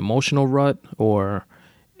considered like an emotional rut or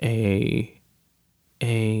I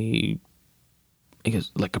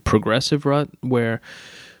guess like a progressive rut where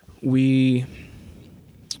we,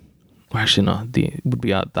 well, actually no, it would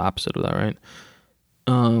be the opposite of that, right?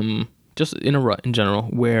 Just in a rut in general,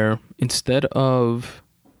 where instead of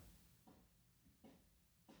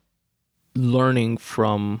learning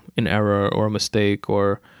from an error or a mistake,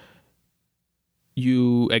 or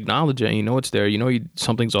you acknowledge it and you know it's there, you know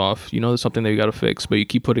something's off, you know there's something that you got to fix, but you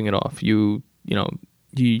keep putting it off. You'll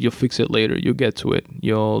fix it later, you'll get to it,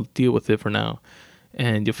 you'll deal with it for now.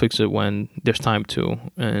 and you'll fix it when there's time to,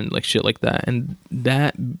 and like shit like that. And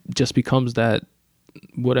that just becomes that,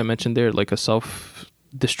 what I mentioned there, like a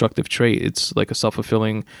self-destructive trait. It's like a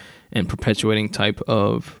self-fulfilling and perpetuating type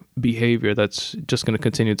of behavior that's just going to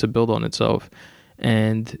continue to build on itself.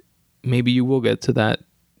 And maybe you will get to that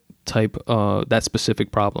that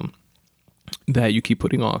specific problem that you keep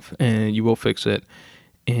putting off, and you will fix it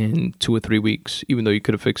in 2 or 3 weeks, even though you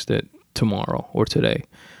could have fixed it tomorrow or today.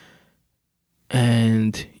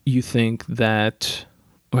 And you think that,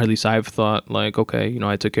 or at least I've thought, like, okay,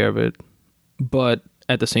 I took care of it. But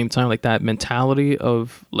at the same time, like, that mentality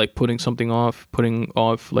of like putting off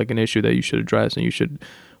like an issue that you should address and you should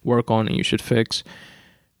work on and you should fix,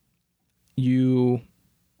 you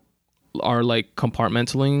are like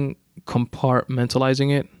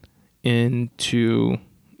compartmentalizing it into,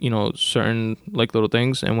 certain like little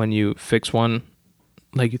things. And when you fix one,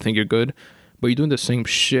 like, you think you're good, but you're doing the same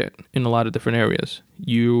shit in a lot of different areas.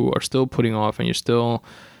 You are still putting off, and you're still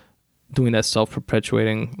doing that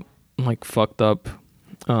self-perpetuating, like, fucked up,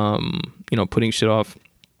 putting shit off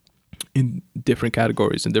in different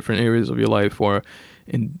categories, in different areas of your life, or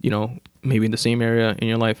in, maybe in the same area in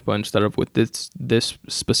your life, but instead of with this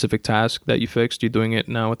specific task that you fixed, you're doing it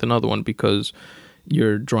now with another one, because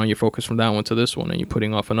you're drawing your focus from that one to this one, and you're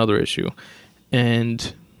putting off another issue.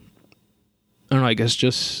 And I don't know, I guess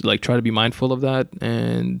just like try to be mindful of that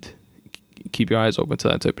and keep your eyes open to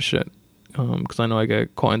that type of shit. Because I know I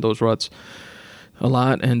get caught in those ruts a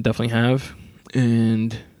lot, and definitely have.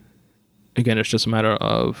 And again, it's just a matter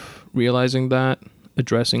of realizing that,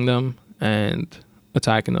 addressing them, and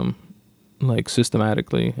attacking them like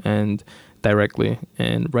systematically and directly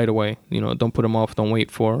and right away. Don't put them off. Don't wait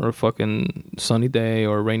for a fucking sunny day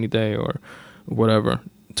or a rainy day or whatever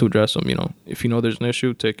to address them. If you know there's an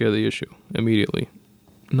issue, take care of the issue immediately.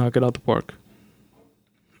 Knock it out the park.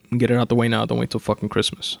 Get it out the way now. Don't wait till fucking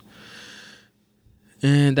Christmas.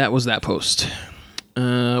 And that was that post.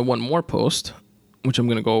 One more post, which I'm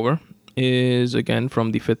going to go over, is again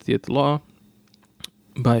from the 50th Law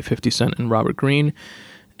by 50 Cent and Robert Greene.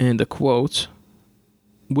 And the quote,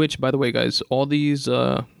 which, by the way, guys, all these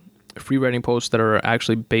free writing posts that are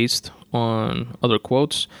actually based on other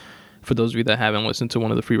quotes, for those of you that haven't listened to one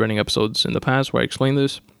of the free writing episodes in the past where I explain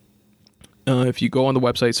this, if you go on the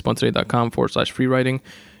website spuntoday.com/free writing,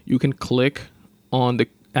 you can click on the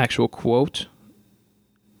actual quote,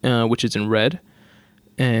 which is in red,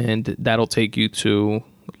 and that'll take you to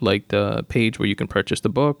like the page where you can purchase the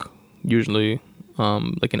book, usually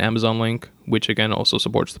like an Amazon link, which again also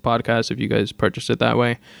supports the podcast if you guys purchase it that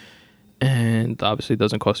way. And obviously it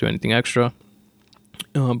doesn't cost you anything extra.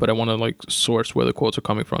 But I want to like source where the quotes are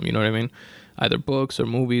coming from, you know what I mean? Either books or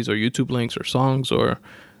movies or YouTube links or songs or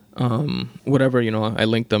whatever, I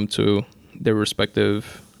link them to their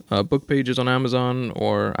respective book pages on Amazon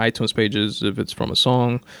or iTunes pages if it's from a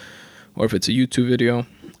song, or if it's a YouTube video,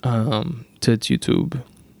 to its YouTube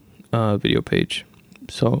video page.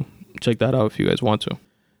 So check that out if you guys want to.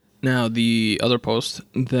 Now, the other post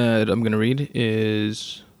that I'm going to read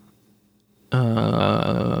is...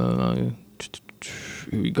 here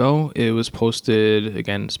we go. It was posted,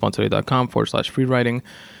 again, spuntoday.com/free writing.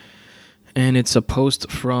 And it's a post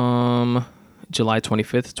from July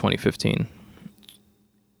 25th, 2015.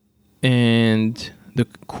 And the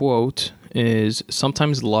quote is,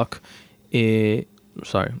 sometimes luck or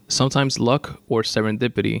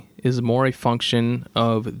serendipity is more a function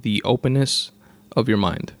of the openness of your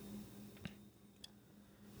mind.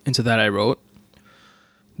 And to that I wrote,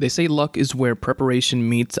 they say luck is where preparation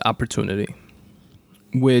meets opportunity,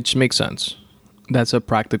 which makes sense. That's a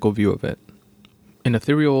practical view of it. An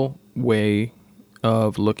ethereal way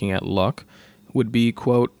of looking at luck would be,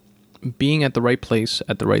 quote, being at the right place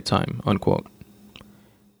at the right time, unquote.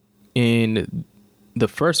 In the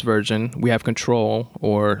first version, we have control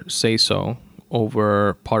or say-so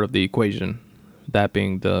over part of the equation, that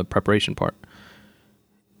being the preparation part.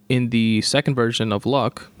 In the second version of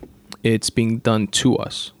luck, it's being done to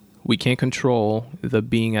us. We can't control the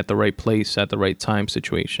being at the right place at the right time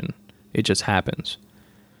situation. It just happens.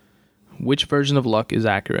 Which version of luck is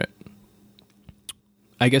accurate?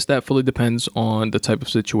 I guess that fully depends on the type of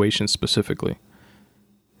situation specifically.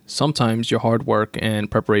 Sometimes your hard work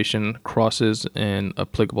and preparation crosses an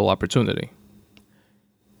applicable opportunity.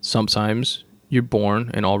 Sometimes you're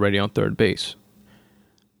born and already on third base.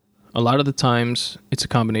 A lot of the times, it's a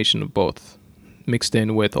combination of both, mixed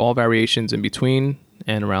in with all variations in between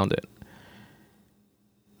and around it.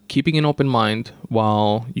 Keeping an open mind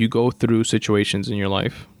while you go through situations in your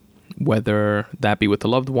life, whether that be with the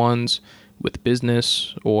loved ones, with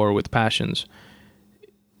business, or with passions,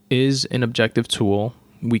 is an objective tool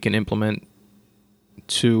we can implement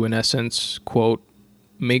to, in essence, quote,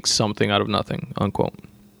 make something out of nothing, unquote.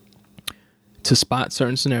 To spot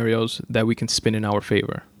certain scenarios that we can spin in our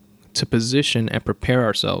favor. To position and prepare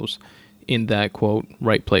ourselves in that, quote,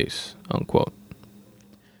 right place, unquote.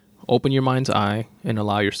 Open your mind's eye and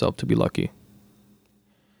allow yourself to be lucky.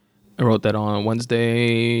 I wrote that on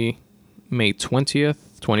Wednesday, May 20th,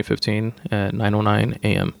 2015 at 9:09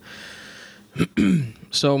 a.m.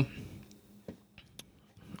 So,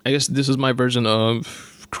 I guess this is my version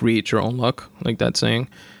of create your own luck, like that saying.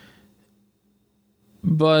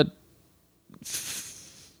 But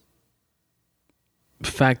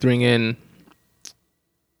factoring in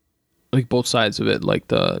like both sides of it, like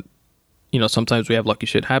sometimes we have lucky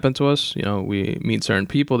shit happen to us. We meet certain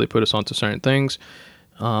people, they put us onto certain things,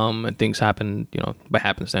 and things happen, by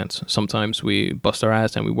happenstance. Sometimes we bust our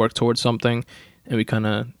ass and we work towards something, and we kind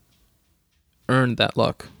of earn that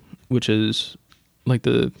luck, which is like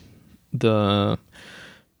the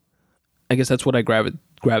I guess that's what I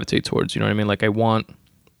gravitate towards. You know what I mean? Like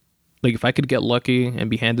if I could get lucky and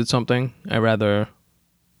be handed something, I'd rather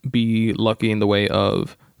be lucky in the way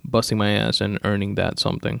of busting my ass and earning that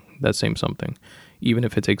same something, even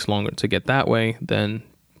if it takes longer to get that way than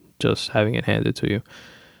just having it handed to you.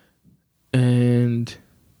 And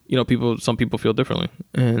some people feel differently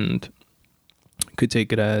and could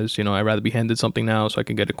take it as, I'd rather be handed something now so I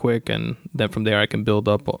can get it quick, and then from there I can build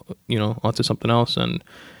up onto something else, and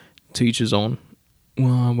to each his own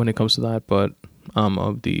when it comes to that. But I'm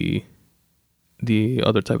of the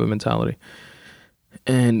other type of mentality.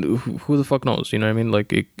 And who the fuck knows? You know what I mean?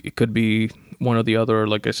 Like it could be one or the other.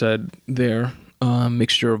 Like I said, there,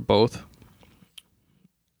 mixture of both.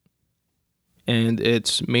 And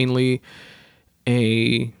it's mainly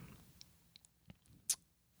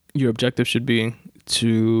your objective should be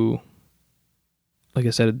to, like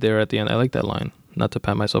I said there at the end, I like that line. Not to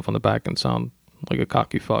pat myself on the back and sound like a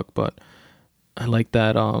cocky fuck, but I like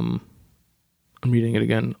that. I'm reading it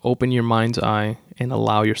again. Open your mind's eye and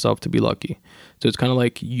allow yourself to be lucky. So it's kind of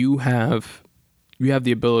like you have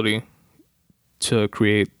the ability to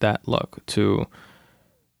create that luck, to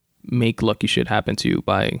make lucky shit happen to you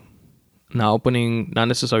by not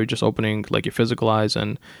necessarily just opening like your physical eyes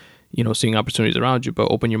and, seeing opportunities around you, but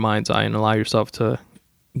open your mind's eye and allow yourself to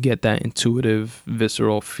get that intuitive,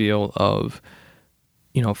 visceral feel of,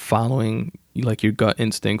 following like your gut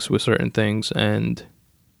instincts with certain things. And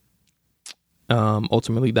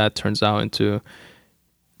ultimately that turns out into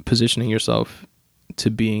positioning yourself to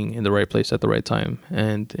being in the right place at the right time,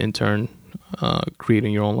 and in turn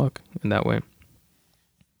creating your own luck in that way.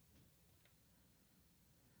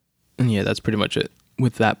 And yeah, that's pretty much it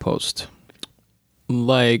with that post.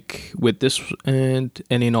 Like with this and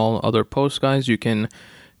in all other posts, guys, you can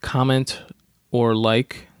comment or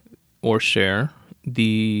like or share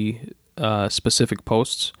the specific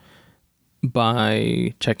posts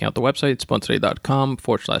by checking out the website,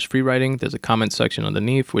 spuntoday.com/free writing. There's a comment section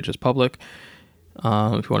underneath, which is public. If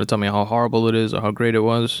you want to tell me how horrible it is or how great it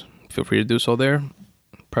was, feel free to do so there.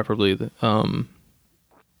 Preferably,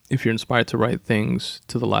 if you're inspired to write things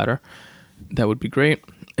to the latter, that would be great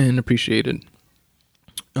and appreciated.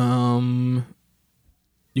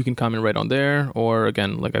 You can comment right on there, or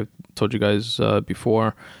again, like I told you guys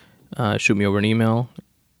before, shoot me over an email.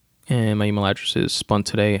 And my email address is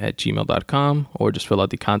spuntoday@gmail.com, or just fill out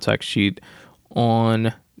the contact sheet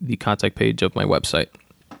on the contact page of my website.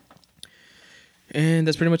 And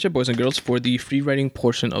that's pretty much it, boys and girls, for the free writing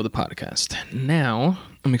portion of the podcast. Now,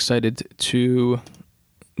 I'm excited to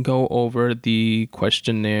go over the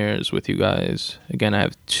questionnaires with you guys. Again, I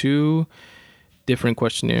have 2 different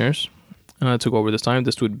questionnaires to go over this time.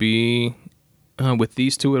 This would be, with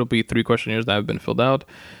these 2, it'll be 3 questionnaires that have been filled out.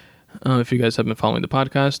 If you guys have been following the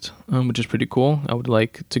podcast, which is pretty cool. I would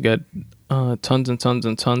like to get tons and tons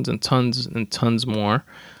and tons and tons and tons more.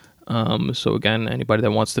 So again, anybody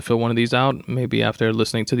that wants to fill one of these out, maybe after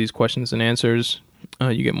listening to these questions and answers,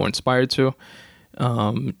 you get more inspired to,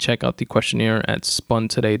 check out the questionnaire at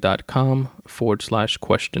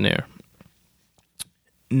spuntoday.com/questionnaire.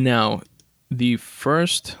 Now, the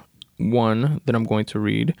first one that I'm going to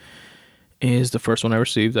read is the first one I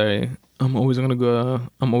received. I'm always going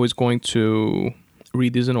to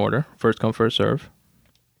read these in order, first come, first serve.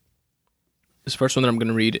 This first one that I'm going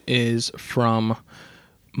to read is from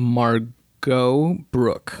Margot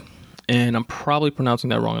Brooke, and I'm probably pronouncing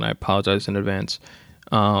that wrong, and I apologize in advance.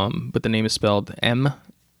 But the name is spelled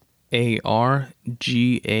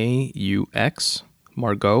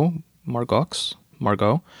Margaux,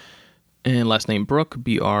 Margot, and last name Brooke,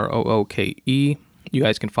 Brooke. You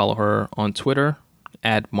guys can follow her on Twitter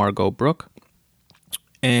at Margot Brooke,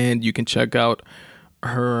 and you can check out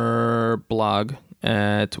her blog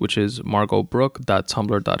which is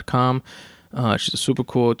margotbrooke.tumblr.com. She's a super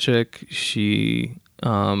cool chick. She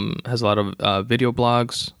has a lot of video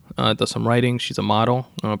blogs, does some writing. She's a model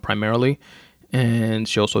primarily, and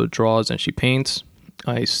she also draws and she paints.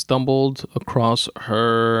 I stumbled across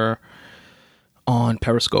her on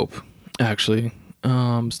Periscope, actually.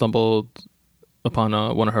 Stumbled upon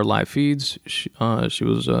one of her live feeds. She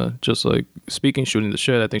was just like speaking, shooting the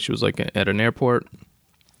shit. I think she was like at an airport.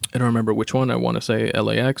 I don't remember which one. I want to say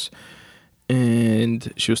LAX.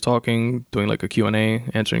 And she was talking, doing like a Q&A,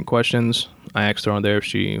 answering questions. I asked her on there if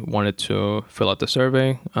she wanted to fill out the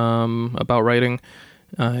survey about writing.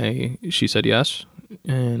 She said yes,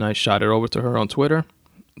 and I shot it over to her on Twitter,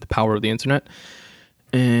 the power of the internet,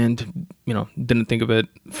 and didn't think of it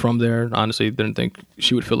from there. Honestly, didn't think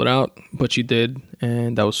she would fill it out, but she did,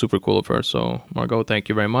 and that was super cool of her. So Margot, thank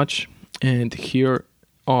you very much. And here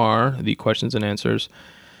are the questions and answers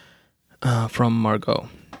from Margot.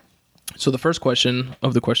 So the first question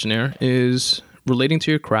of the questionnaire is, relating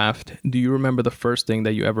to your craft, do you remember the first thing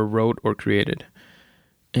that you ever wrote or created?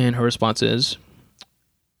 And her response is,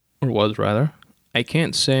 or was rather, I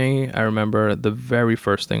can't say I remember the very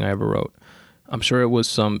first thing I ever wrote. I'm sure it was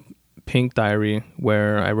some pink diary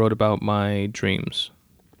where I wrote about my dreams.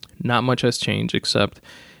 Not much has changed except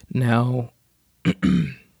now,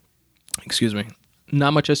 excuse me,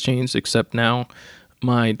 not much has changed except now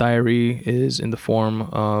my diary is in the form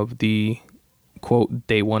of the, quote,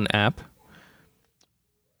 Day One app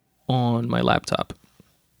on my laptop.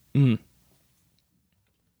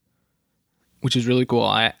 Which is really cool.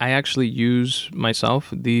 I actually use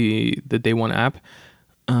myself the Day One app.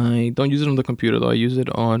 I don't use it on the computer though. I use it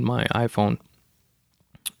on my iPhone.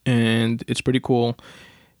 And it's pretty cool.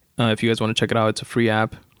 If you guys want to check it out, it's a free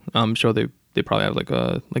app. I'm sure they probably have like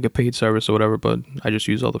a paid service or whatever, but I just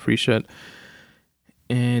use all the free shit.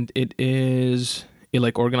 And it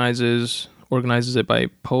like organizes it by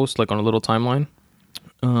post, like on a little timeline,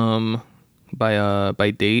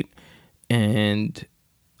 by date, and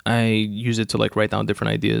I use it to like write down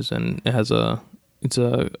different ideas, and it's a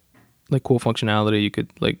like cool functionality. You could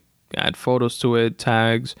like add photos to it,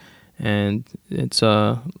 tags, and it's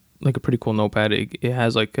like a pretty cool notepad. It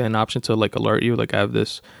has like an option to like alert you. Like I have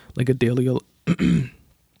this like a daily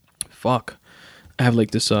I have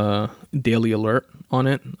like this daily alert on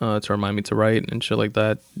it to remind me to write and shit like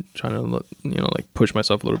that. Trying to like push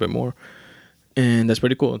myself a little bit more, and that's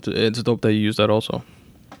pretty cool. It's dope that you use that also.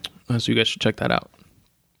 So you guys should check that out.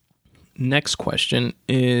 Next question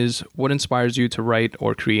is, what inspires you to write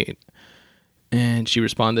or create? And she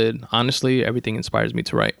responded, honestly, everything inspires me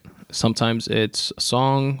to write. Sometimes it's a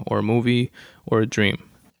song or a movie or a dream.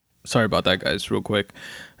 Sorry about that, guys, real quick.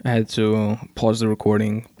 I had to pause the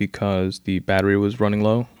recording because the battery was running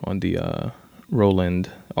low on the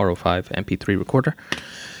Roland R05 MP3 recorder.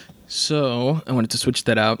 So I wanted to switch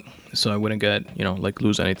that out so I wouldn't get, like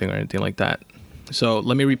lose anything or anything like that. So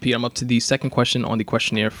let me repeat. I'm up to the second question on the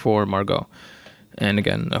questionnaire for Margot. And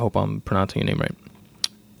again, I hope I'm pronouncing your name right.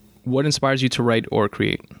 What inspires you to write or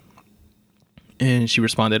create? And she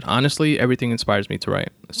responded, honestly, everything inspires me to write.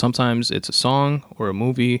 Sometimes it's a song or a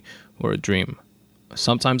movie or a dream.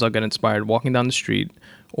 Sometimes I'll get inspired walking down the street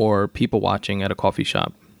or people watching at a coffee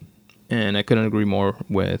shop. And I couldn't agree more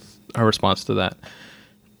with her response to that.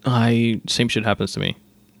 Same shit happens to me.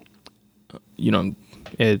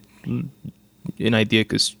 An idea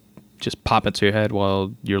could just pop into your head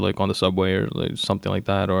while you're like on the subway or like something like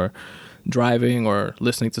that, or driving or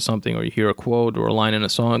listening to something, or you hear a quote or a line in a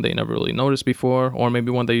song that you never really noticed before, or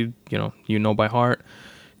maybe one that you know by heart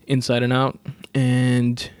inside and out,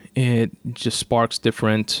 and it just sparks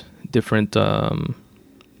different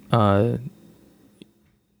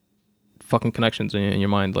fucking connections in your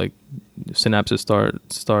mind, like synapses start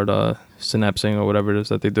synapsing or whatever it is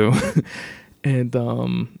that they do. And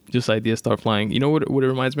just ideas start flying. You know what it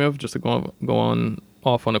reminds me of? Just to go on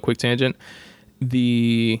off on a quick tangent.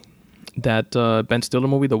 That Ben Stiller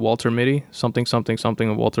movie, the Walter Mitty, something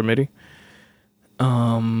of Walter Mitty.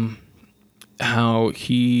 How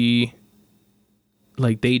he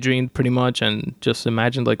like daydreamed pretty much and just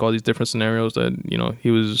imagined like all these different scenarios that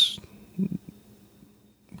he was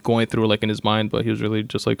going through like in his mind, but he was really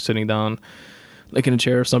just like sitting down like in a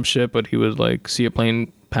chair or some shit, but he would like see a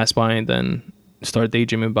plane pass by and then start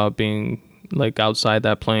daydreaming about being like outside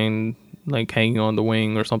that plane, like hanging on the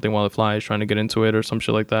wing or something while it flies, trying to get into it or some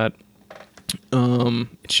shit like that.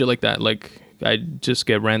 Shit like that. Like I just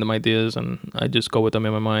get random ideas and I just go with them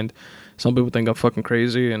in my mind. Some people think I'm fucking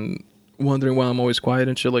crazy and wondering why I'm always quiet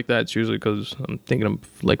and shit like that. It's usually because I'm thinking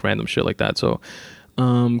of like random shit like that. So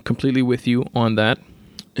completely with you on that,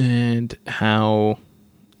 and how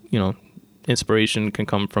inspiration can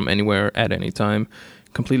come from anywhere at any time,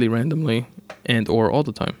 completely randomly, and or all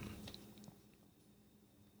the time.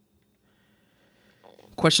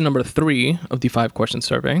 Question number 3 of the 5-question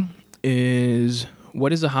survey is,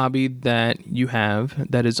 what is a hobby that you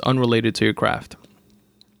have that is unrelated to your craft?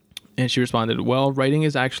 And she responded, well, writing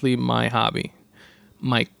is actually my hobby.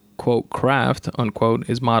 My, quote, craft, unquote,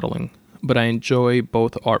 is modeling, but I enjoy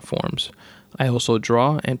both art forms. I also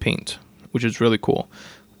draw and paint, which is really cool.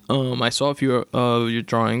 I saw a few of your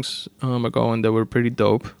drawings ago, and they were pretty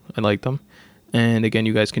dope. I liked them. And again,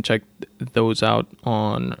 you guys can check those out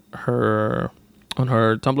on her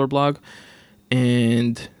Tumblr blog,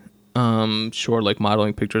 and sure, like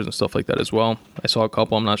modeling pictures and stuff like that as well. I saw a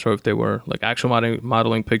couple. I'm not sure if they were like actual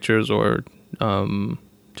modeling pictures or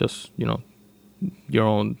just, you know, your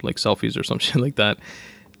own like selfies or some shit like that.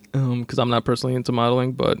 Because I'm not personally into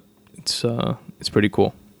modeling, but it's pretty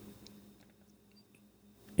cool.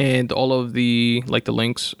 And all of the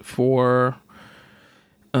links for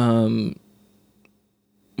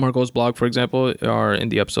Margot's blog, for example, are in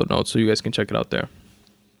the episode notes, so you guys can check it out there.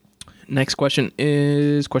 Next question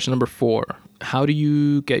is question number 4. How do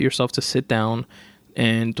you get yourself to sit down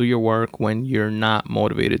and do your work when you're not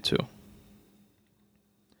motivated to?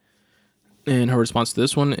 And her response to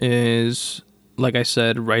this one is, like I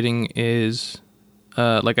said, writing is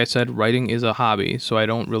a hobby, so I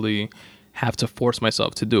don't really have to force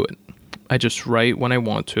myself to do it. I just write when I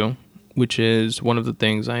want to, which is one of the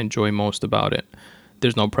things I enjoy most about it.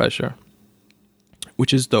 There's no pressure,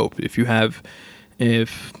 which is dope. If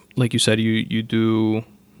like you said, you do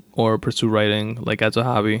or pursue writing like as a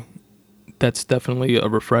hobby, that's definitely a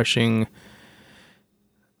refreshing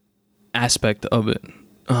aspect of it.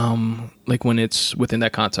 Like when it's within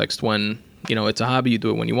that context, when, you know, it's a hobby, you do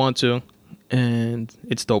it when you want to, and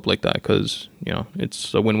it's dope like that because, you know,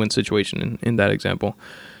 it's a win-win situation in that example.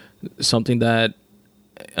 Something that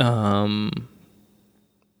I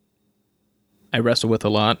wrestle with a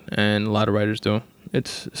lot, and a lot of writers do.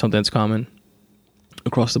 It's something that's common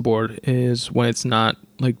across the board, is when it's not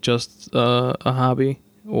like just a hobby,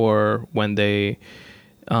 or when they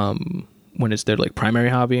when it's their like primary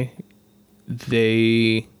hobby,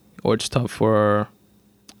 or it's tough for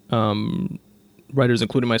writers,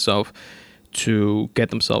 including myself, to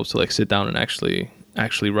get themselves to like sit down and actually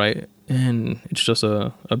write, and it's just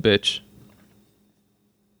a bitch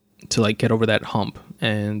to like get over that hump.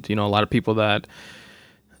 And, you know, a lot of people that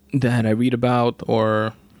I read about,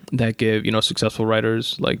 or that give, you know, successful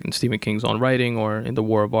writers, like in Stephen King's On Writing, or in The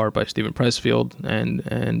War of Art by Stephen Pressfield,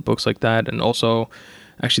 and books like that. And also,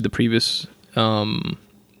 actually, the previous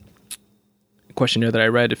questionnaire that I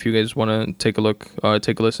read, if you guys want to take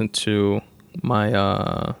a listen to my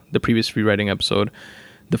the previous free writing episode,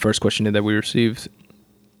 the first questionnaire that we received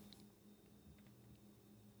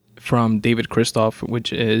from David Kristoff,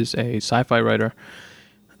 which is a sci-fi writer,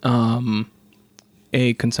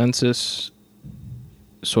 a consensus,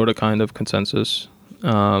 sort of kind of consensus,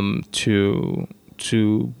 to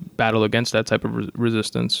battle against that type of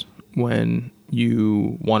resistance when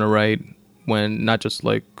you want to write, when not just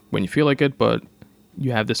like when you feel like it, but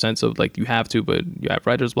you have the sense of like you have to, but you have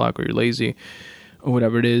writer's block, or you're lazy, or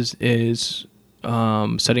whatever it is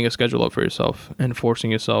setting a schedule up for yourself and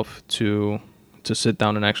forcing yourself to sit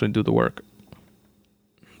down and actually do the work.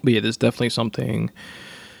 But yeah, there's definitely something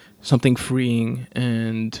freeing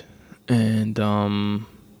and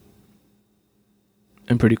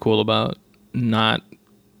pretty cool about not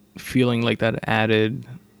feeling like that added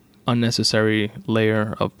unnecessary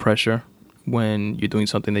layer of pressure when you're doing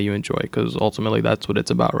something that you enjoy, because ultimately that's what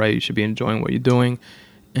it's about, right? You should be enjoying what you're doing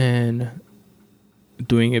and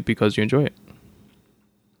doing it because you enjoy it.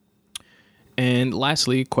 And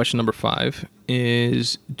lastly, question number 5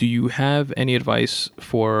 is, do you have any advice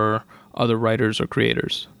for other writers or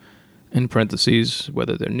creators? In parentheses,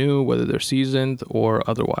 whether they're new, whether they're seasoned, or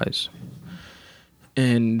otherwise.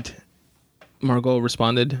 And Margot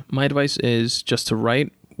responded, my advice is just to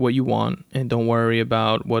write what you want and don't worry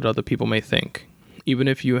about what other people may think. Even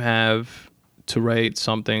if you have to write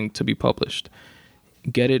something to be published,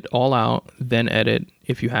 get it all out, then edit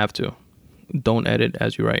if you have to. Don't edit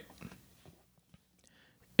as you write.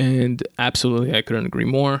 And absolutely, I couldn't agree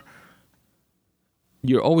more.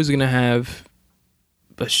 You're always going to have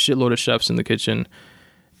a shitload of chefs in the kitchen,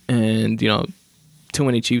 and, you know, too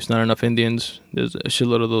many chiefs, not enough Indians. There's a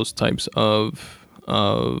shitload of those types of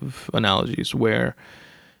analogies where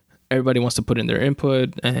everybody wants to put in their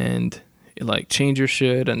input and like change your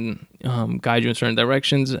shit and guide you in certain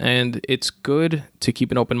directions. And it's good to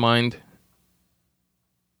keep an open mind,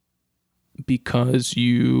 because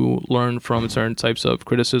you learn from certain types of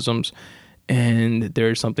criticisms and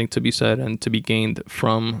there's something to be said and to be gained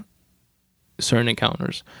from certain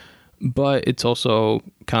encounters. But it's also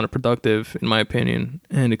counterproductive, in my opinion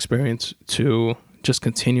and experience, to just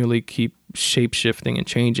continually keep shape shifting and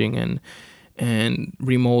changing and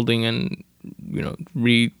remolding and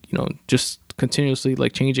just continuously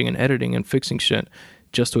like changing and editing and fixing shit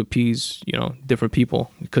just to appease different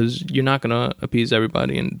people, because you're not gonna appease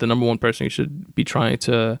everybody, and the number one person you should be trying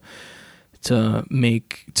to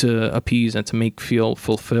appease and to make feel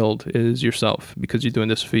fulfilled is yourself, because you're doing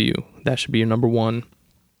this for you. That should be your number one.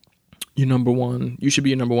 You should be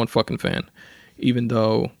your number one fucking fan, even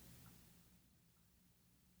though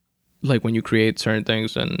like when you create certain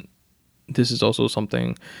things, and this is also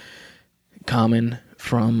something common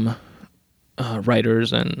from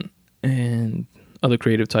writers and other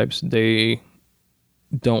creative types, they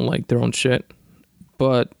don't like their own shit.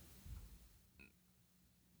 But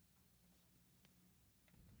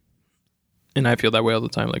and I feel that way all the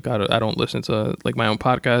time. Like I don't listen to like my own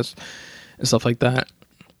podcast and stuff like that.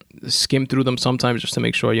 Skim through them sometimes just to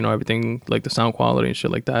make sure everything, like the sound quality and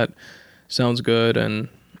shit like that, sounds good and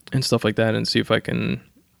stuff like that, and see if I can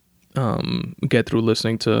get through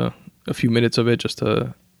listening to a few minutes of it just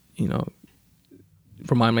to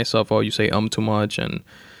remind myself, oh, you say too much and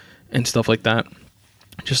stuff like that,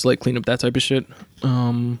 just like clean up that type of shit.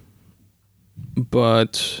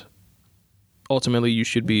 But ultimately you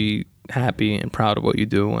should be happy and proud of what you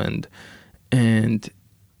do, and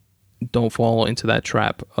don't fall into that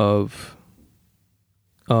trap of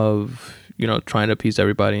trying to appease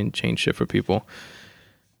everybody and change shit for people.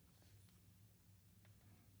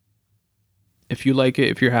 If you like it,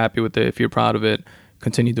 if you're happy with it, if you're proud of it,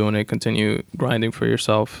 continue doing it, continue grinding for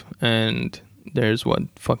yourself. And there's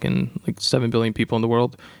fucking like 7 billion people in the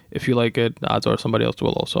world. If you like it, the odds are somebody else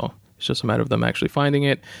will also. It's just a matter of them actually finding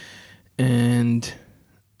it. And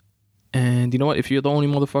you know what? If you're the only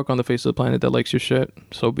motherfucker on the face of the planet that likes your shit,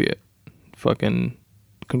 so be it. Fucking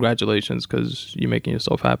congratulations, because you're making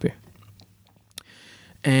yourself happy.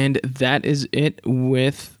 And that is it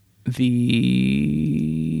with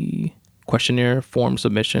the questionnaire form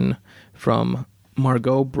submission from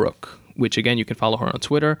Margot Brooke, which again, you can follow her on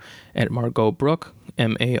Twitter at Margot Brooke,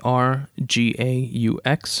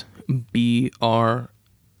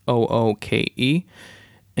 MargauxBrooke,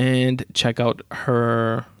 and check out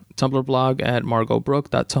her Tumblr blog at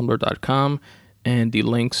margotbrooke.tumblr.com, and the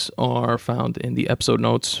links are found in the episode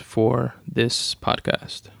notes for this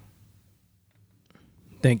podcast.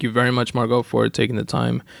 Thank you very much, Margot, for taking the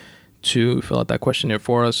time to fill out that questionnaire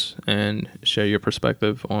for us and share your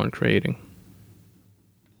perspective on creating.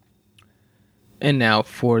 And now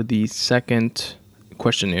for the second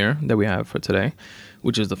questionnaire that we have for today,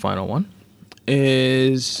 which is the final one,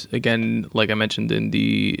 is, again, like I mentioned in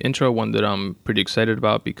the intro, one that I'm pretty excited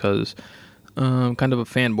about because I'm kind of a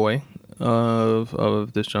fanboy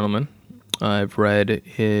of this gentleman. I've read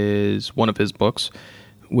one of his books,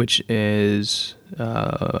 which is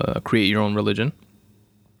Create Your Own Religion.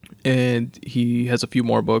 And he has a few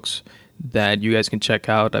more books that you guys can check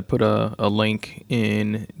out. I put a link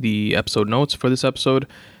in the episode notes for this episode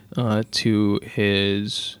to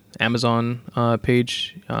his Amazon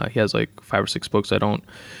page. He has like 5 or 6 books. I don't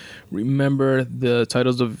remember the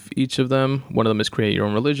titles of each of them. One of them is Create Your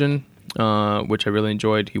Own Religion, which I really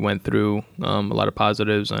enjoyed. He went through a lot of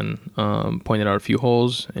positives and pointed out a few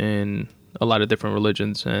holes in a lot of different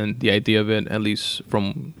religions. And the idea of it, at least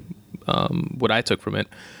from what I took from it,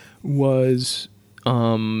 was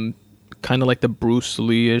kind of like the Bruce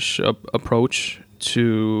Lee-ish approach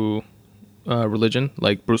to religion.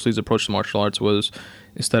 Like Bruce Lee's approach to martial arts was,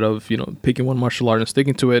 instead of picking one martial art and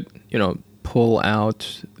sticking to it, pull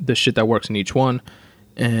out the shit that works in each one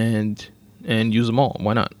and use them all.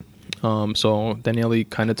 Why not? So Daniele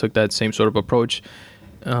kind of took that same sort of approach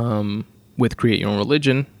with Create Your Own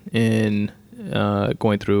Religion in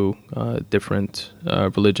going through different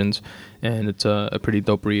religions, and it's a pretty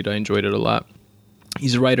dope read. I enjoyed it a lot.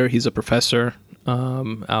 He's a writer. He's a professor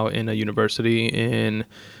out in a university in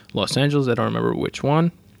Los Angeles. I don't remember which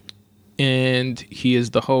one. And he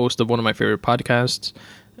is the host of one of my favorite podcasts,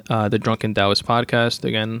 the Drunken Taoist podcast.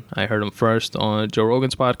 Again, I heard him first on Joe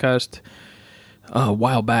Rogan's podcast a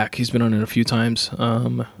while back. He's been on it a few times.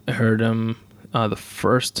 I heard him the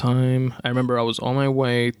first time. I remember I was on my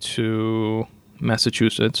way to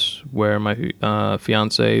Massachusetts, where my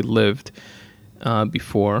fiance lived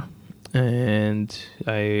before, and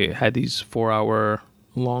I had these 4-hour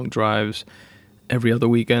long drives every other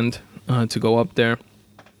weekend to go up there,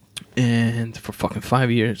 and for fucking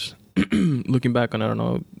 5 years. Looking back on, I don't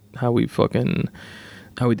know how we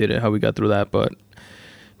did it, how we got through that, but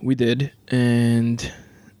we did. And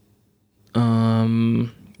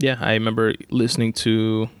Yeah, I remember listening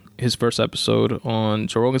to his first episode on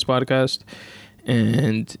Joe Rogan's podcast,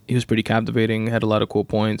 and he was pretty captivating, had a lot of cool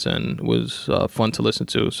points, and was fun to listen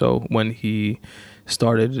to. So when he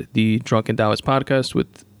started the Drunken Taoist podcast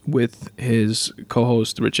with his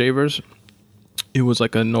co-host Rich Avers, it was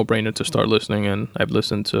like a no-brainer to start listening, and I've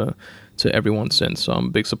listened to everyone since. So I'm a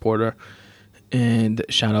big supporter. And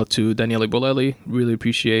shout out to Daniele Bolelli. Really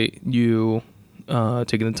appreciate you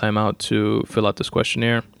taking the time out to fill out this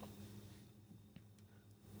questionnaire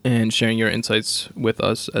and sharing your insights with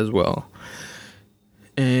us as well.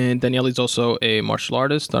 And Daniele's also a martial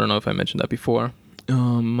artist. I don't know if I mentioned that before.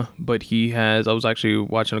 But I was actually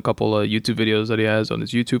watching a couple of YouTube videos that he has on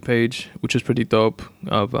his YouTube page, which is pretty dope,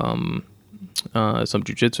 of some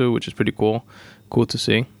jiu-jitsu, which is pretty cool to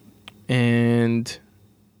see. And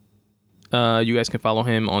you guys can follow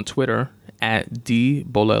him on Twitter at D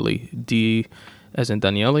Bolelli. D as in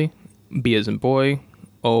Daniele, B as in boy,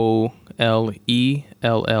 Olelli.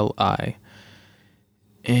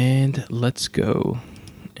 And let's go.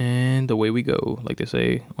 And away we go, like they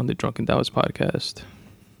say on the Drunken Taoist podcast.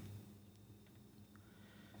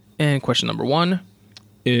 And question number 1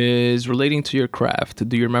 is relating to your craft.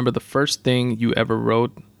 Do you remember the first thing you ever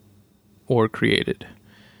wrote or created?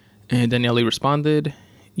 And Daniele responded,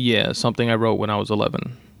 yeah, something I wrote when I was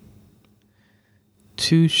 11.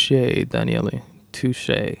 Touche, Daniele. Touche.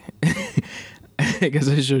 I guess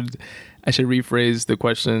I should rephrase the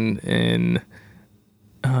question in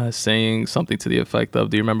saying something to the effect of,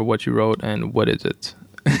 do you remember what you wrote and what is it?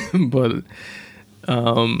 But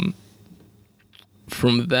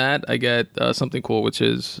from that, I get something cool, which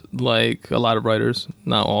is like a lot of writers,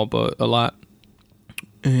 not all, but a lot,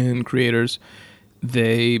 and creators,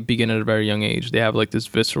 they begin at a very young age. They have like this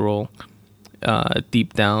visceral,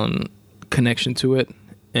 deep down connection to it.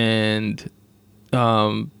 And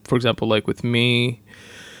for example, like with me,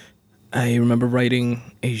 I remember writing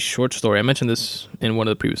a short story. I mentioned this in one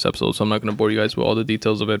of the previous episodes, so I'm not going to bore you guys with all the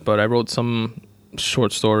details of it, but I wrote some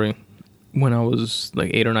short story when I was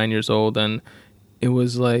like 8 or 9 years old, and it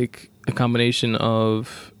was like a combination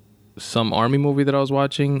of some army movie that I was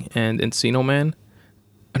watching and Encino Man.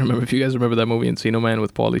 I don't remember if you guys remember that movie, Encino Man,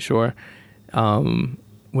 with Pauly Shore,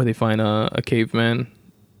 where they find a caveman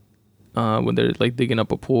when they're like digging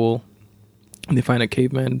up a pool. And they find a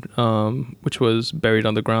caveman, which was buried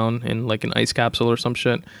underground in like an ice capsule or some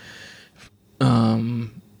shit.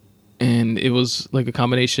 And it was like a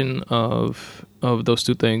combination of those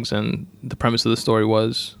two things. And the premise of the story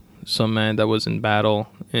was some man that was in battle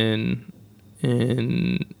in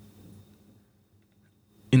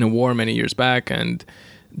a war many years back, and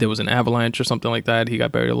there was an avalanche or something like that. He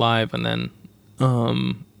got buried alive, and then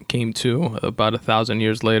came to about 1,000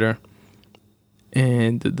 years later.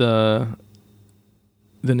 And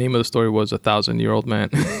the name of the story was 1,000-Year-Old Man.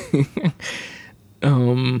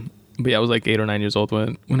 But yeah, I was like 8 or 9 years old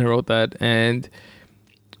when I wrote that, and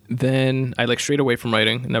then I like strayed away from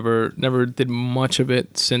writing. Never did much of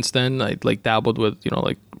it since then. I like dabbled with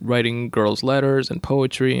like writing girls' letters and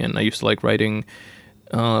poetry, and I used to like writing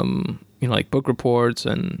like book reports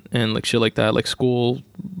and like shit like that, like school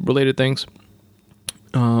related things,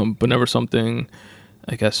 but never something,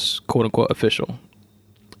 I guess, quote unquote official.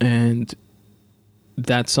 And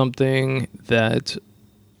that's something that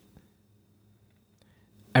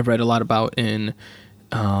I've read a lot about in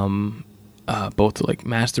both like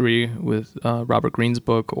Mastery with Robert Greene's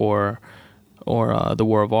book or The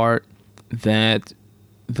War of Art, that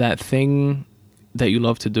thing that you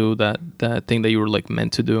love to do, that thing that you were like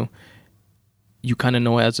meant to do, you kind of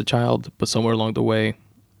know it as a child, but somewhere along the way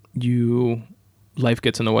life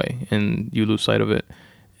gets in the way and you lose sight of it.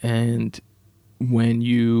 And when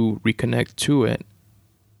you reconnect to it,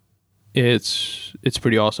 it's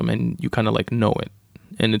pretty awesome, and you kind of like know it,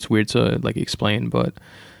 and it's weird to like explain, but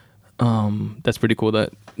that's pretty cool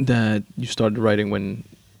that you started writing when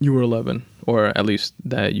you were 11, or at least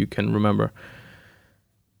that you can remember.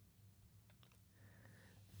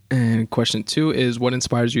 And question 2 is, what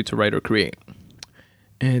inspires you to write or create?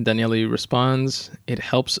 And Daniele responds, it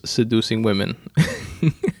helps seducing women.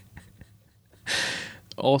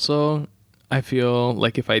 Also, I feel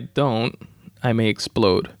like if I don't, I may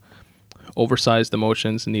explode. Oversized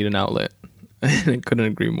emotions need an outlet. I couldn't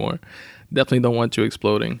agree more. Definitely don't want you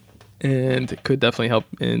exploding. And it could definitely help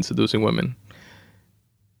in seducing women.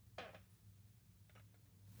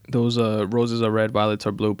 Those roses are red, violets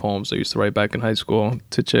are blue poems I used to write back in high school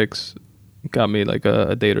to chicks got me like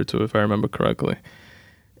a date or two, if I remember correctly.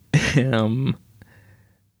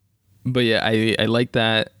 But yeah, I like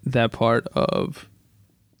that part of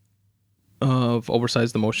of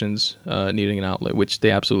oversized emotions needing an outlet, which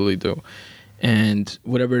they absolutely do. And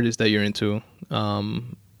whatever it is that you're into,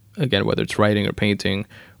 again, whether it's writing or painting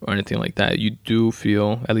or anything like that, you do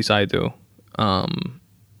feel, at least I do,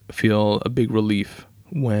 feel a big relief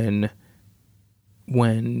when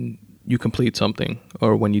you complete something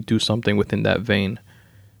or when you do something within that vein.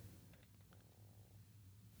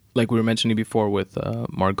 Like we were mentioning before with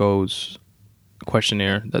Margot's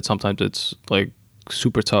questionnaire, that sometimes it's like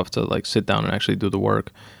super tough to like sit down and actually do the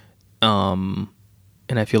work.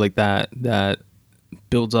 And I feel like that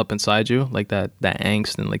builds up inside you, like that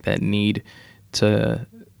angst and like that need to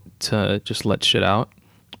just let shit out.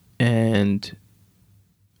 And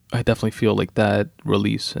I definitely feel like that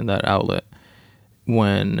release and that outlet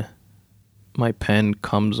when my pen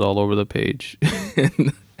comes all over the page.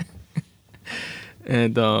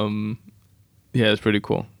 and yeah, it's pretty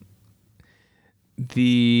cool.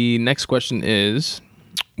 The next question is,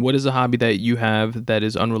 what is a hobby that you have that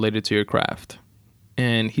is unrelated to your craft?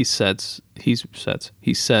 And he says,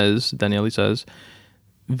 Daniele says,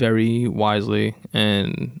 very wisely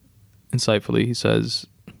and insightfully, he says,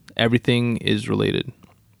 everything is related.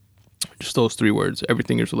 Just those 3 words,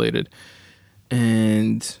 everything is related.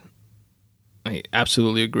 And I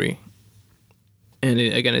absolutely agree. And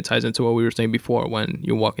it ties into what we were saying before, when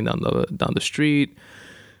you're walking down the street,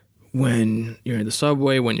 when you're in the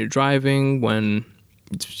subway, when you're driving, when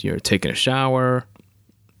you're taking a shower,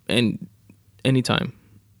 and anytime.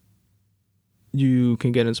 You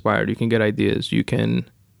can get inspired, you can get ideas, you can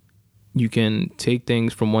take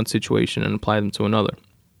things from one situation and apply them to another.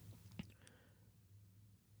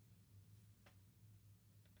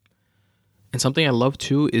 And something I love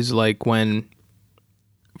too is like when,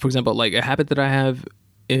 for example, like a habit that I have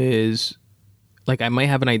is like I might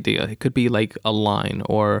have an idea. It could be like a line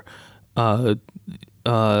or a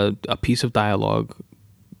piece of dialogue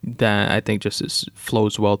that I think just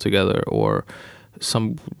flows well together, or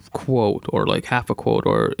some quote, or like half a quote,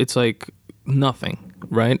 or it's like nothing,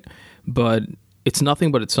 right? But it's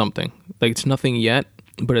nothing, but it's something. Like it's nothing yet,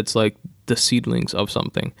 but it's like the seedlings of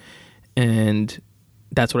something. And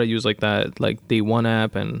that's what I use, like that, like Day One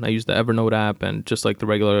app, and I use the Evernote app, and just like the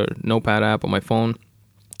regular Notepad app on my phone,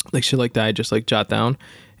 like shit like that. I just like jot down,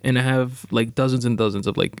 and I have like dozens and dozens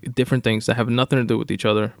of like different things that have nothing to do with each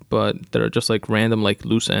other, but that are just like random, like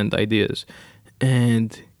loose end ideas.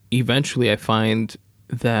 And eventually I find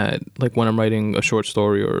that like when I'm writing a short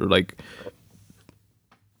story or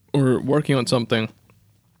working on something,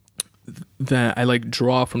 that I like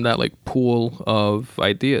draw from that like pool of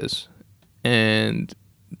ideas, and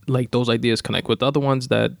like those ideas connect with other ones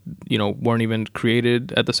that, you know, weren't even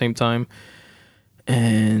created at the same time,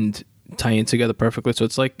 and tie in together perfectly. So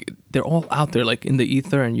it's like they're all out there like in the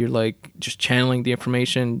ether, and you're like just channeling the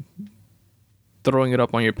information, throwing it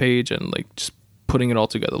up on your page, and like just putting it all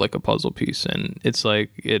together like a puzzle piece. And it's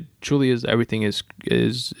like it truly is, everything is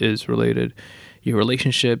related. Your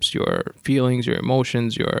relationships, your feelings, your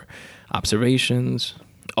emotions, your observations,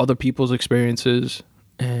 other people's experiences,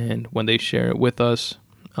 and when they share it with us,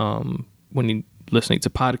 when you're listening to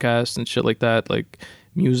podcasts and shit like that, like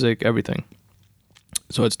music, everything.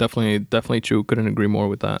 So it's definitely true. Couldn't agree more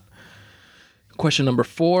with that. Question number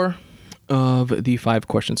 4 of the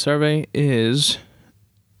 5-question survey is,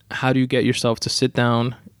 how do you get yourself to sit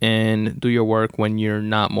down and do your work when you're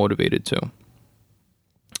not motivated to?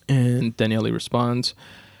 And Daniele responds,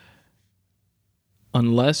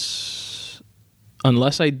 unless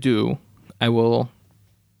I do, meaning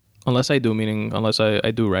unless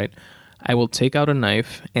I do right, I will take out a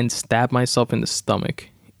knife and stab myself in the stomach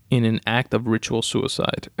in an act of ritual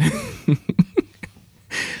suicide.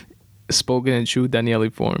 Spoken in true Daniele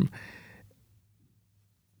form.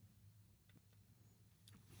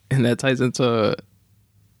 And that ties into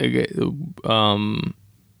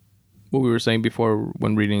what we were saying before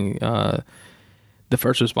when reading the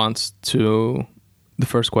first response to the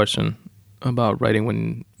first question about writing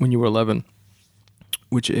when you were 11,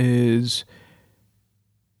 which is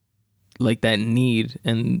like that need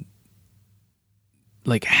and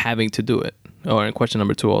like having to do it. Or in question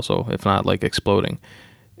number 2 also, if not like exploding.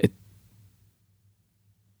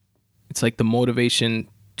 It's like the motivation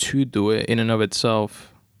to do it in and of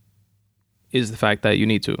itself is the fact that you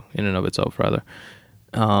need to, in and of itself rather.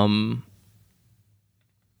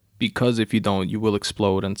 Because if you don't, you will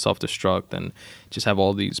explode and self-destruct and just have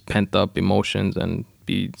all these pent-up emotions and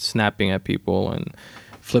be snapping at people and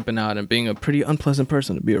flipping out and being a pretty unpleasant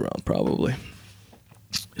person to be around, probably.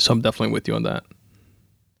 So I'm definitely with you on that.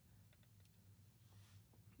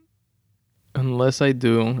 Unless I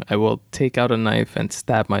do, I will take out a knife and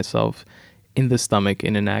stab myself in the stomach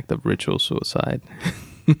in an act of ritual suicide.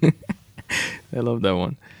 I love that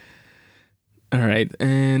one. All right.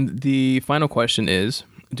 And the final question is,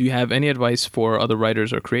 do you have any advice for other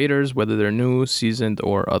writers or creators, whether they're new, seasoned,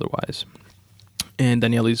 or otherwise? And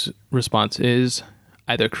Daniele's response is,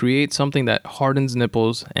 either create something that hardens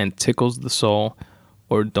nipples and tickles the soul,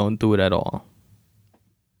 or don't do it at all.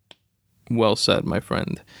 Well said, my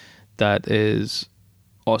friend. That is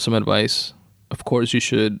awesome advice. Of course, you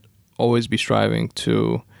should always be striving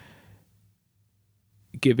to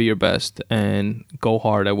give it your best and go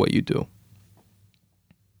hard at what you do.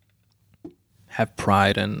 Have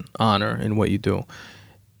pride and honor in what you do.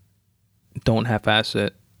 Don't half-ass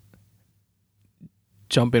it.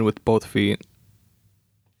 Jump in with both feet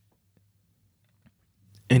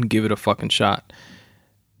and give it a fucking shot.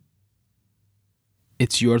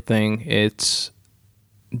 It's your thing. It's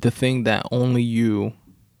the thing that only you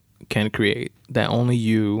can create, that only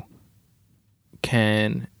you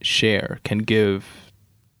can share, can give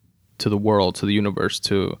to the world, to the universe,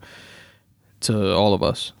 to all of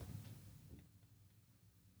us.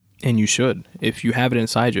 And you should. If you have it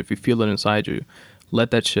inside you, if you feel it inside you, let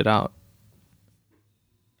that shit out.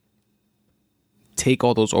 Take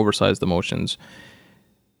all those oversized emotions.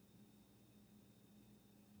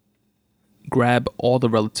 Grab all the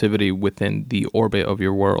relativity within the orbit of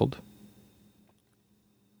your world.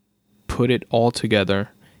 Put it all together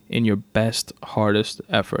in your best, hardest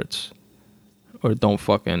efforts. Or don't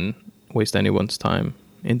fucking waste anyone's time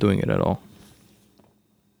in doing it at all.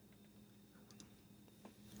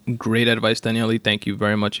 Great advice, Daniele. Thank you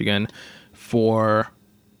very much again for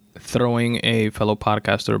throwing a fellow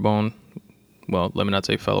podcaster a bone. Well, let me not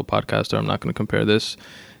say fellow podcaster. I'm not going to compare this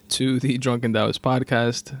to the Drunken Taoist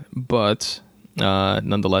podcast, but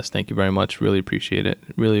nonetheless, thank you very much. Really appreciate it.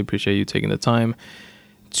 Really appreciate you taking the time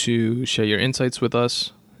to share your insights with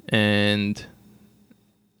us, and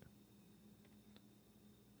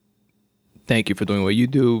thank you for doing what you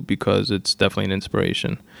do, because it's definitely an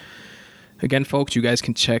inspiration. Again, folks, you guys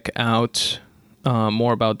can check out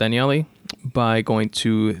more about Daniele by going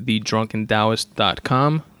to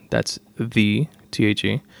thedrunkendaoist.com. That's the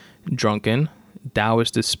THE Drunken.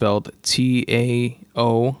 Taoist is spelled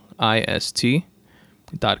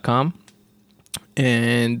TAOIST.com.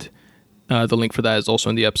 And the link for that is also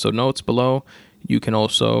in the episode notes below. You can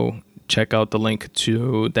also check out the link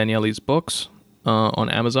to Daniele's books on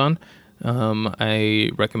Amazon. I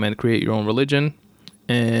recommend Create Your Own Religion.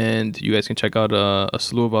 And you guys can check out a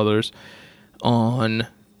slew of others on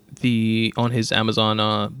his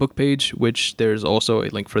Amazon book page, which there's also a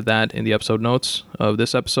link for that in the episode notes of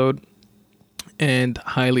this episode. And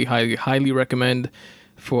highly recommend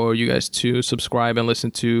for you guys to subscribe and listen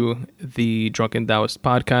to the Drunken Taoist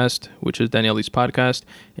podcast, which is Daniele's podcast.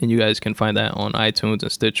 And you guys can find that on iTunes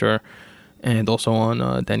and Stitcher, and also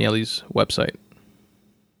on Daniele's website.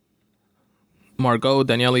 Margot,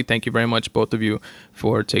 Daniele, thank you very much, both of you,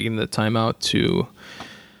 for taking the time out to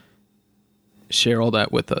share all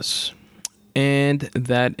that with us. And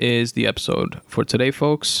that is the episode for today,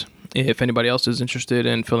 folks. If anybody else is interested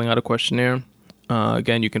in filling out a questionnaire,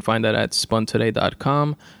 again, you can find that at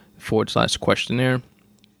spuntoday.com/questionnaire.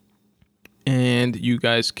 And you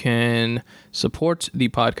guys can support the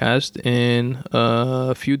podcast in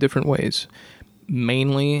a few different ways.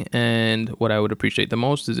 Mainly, and what I would appreciate the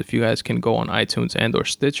most, is if you guys can go on iTunes and or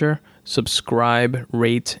Stitcher, subscribe,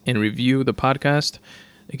 rate, and review the podcast.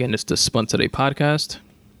 Again, it's the Spun Today podcast,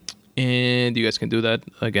 and you guys can do that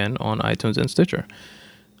again on iTunes and Stitcher.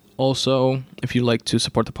 Also, if you'd like to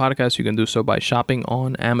support the podcast, you can do so by shopping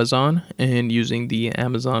on Amazon and using the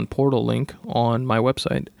Amazon portal link on my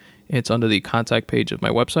website. It's under the contact page of my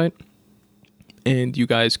website. And you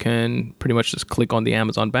guys can pretty much just click on the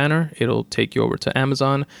Amazon banner. It'll take you over to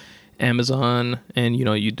Amazon, and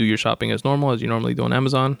you do your shopping as normal, as you normally do on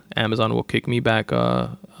Amazon. Amazon will kick me back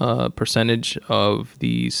a percentage of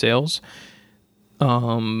the sales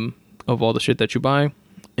of all the shit that you buy,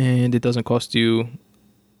 and it doesn't cost you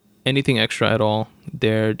anything extra at all.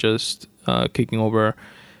 They're just kicking over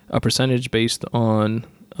a percentage based on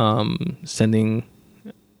sending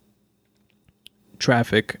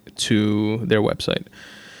traffic to their website.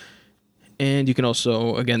 And you can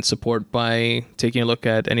also, again, support by taking a look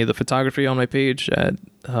at any of the photography on my page at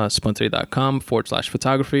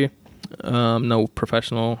spuntoday.com/photography. No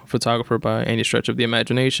professional photographer by any stretch of the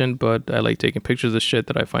imagination, but I like taking pictures of shit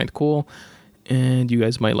that I find cool, and you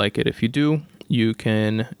guys might like it. If you do, you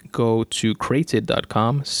can go to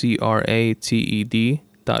crated.com,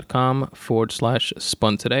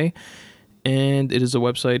 crated.com/spuntoday. And it is a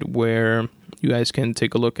website where you guys can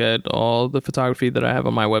take a look at all the photography that I have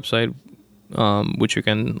on my website, which you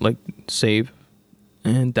can save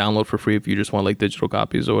and download for free if you just want digital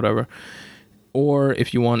copies or whatever. Or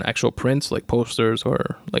if you want actual prints like posters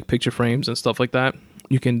or like picture frames and stuff like that,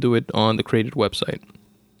 you can do it on the Created website.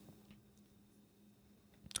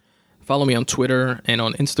 Follow me on Twitter and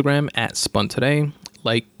on Instagram at SpunToday.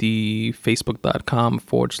 Like the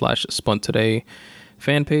facebook.com/SpunToday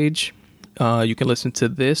fan page. You can listen to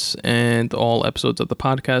this and all episodes of the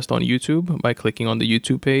podcast on YouTube by clicking on the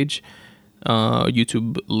YouTube page,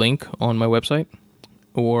 YouTube link on my website,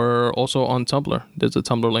 or also on Tumblr. There's a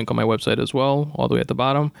Tumblr link on my website as well, all the way at the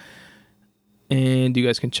bottom. And you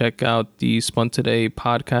guys can check out the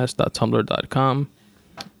spuntodaypodcast.tumblr.com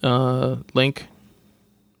link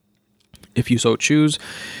if you so choose.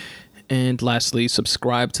 And lastly,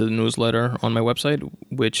 subscribe to the newsletter on my website,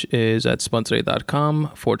 which is at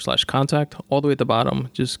spuntoday.com/contact. All the way at the bottom,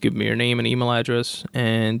 just give me your name and email address,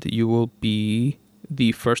 and you will be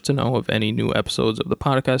the first to know of any new episodes of the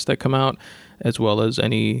podcast that come out, as well as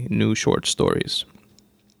any new short stories.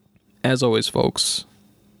 As always, folks,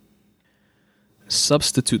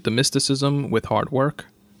 substitute the mysticism with hard work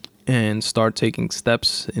and start taking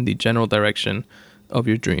steps in the general direction of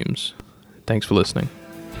your dreams. Thanks for listening.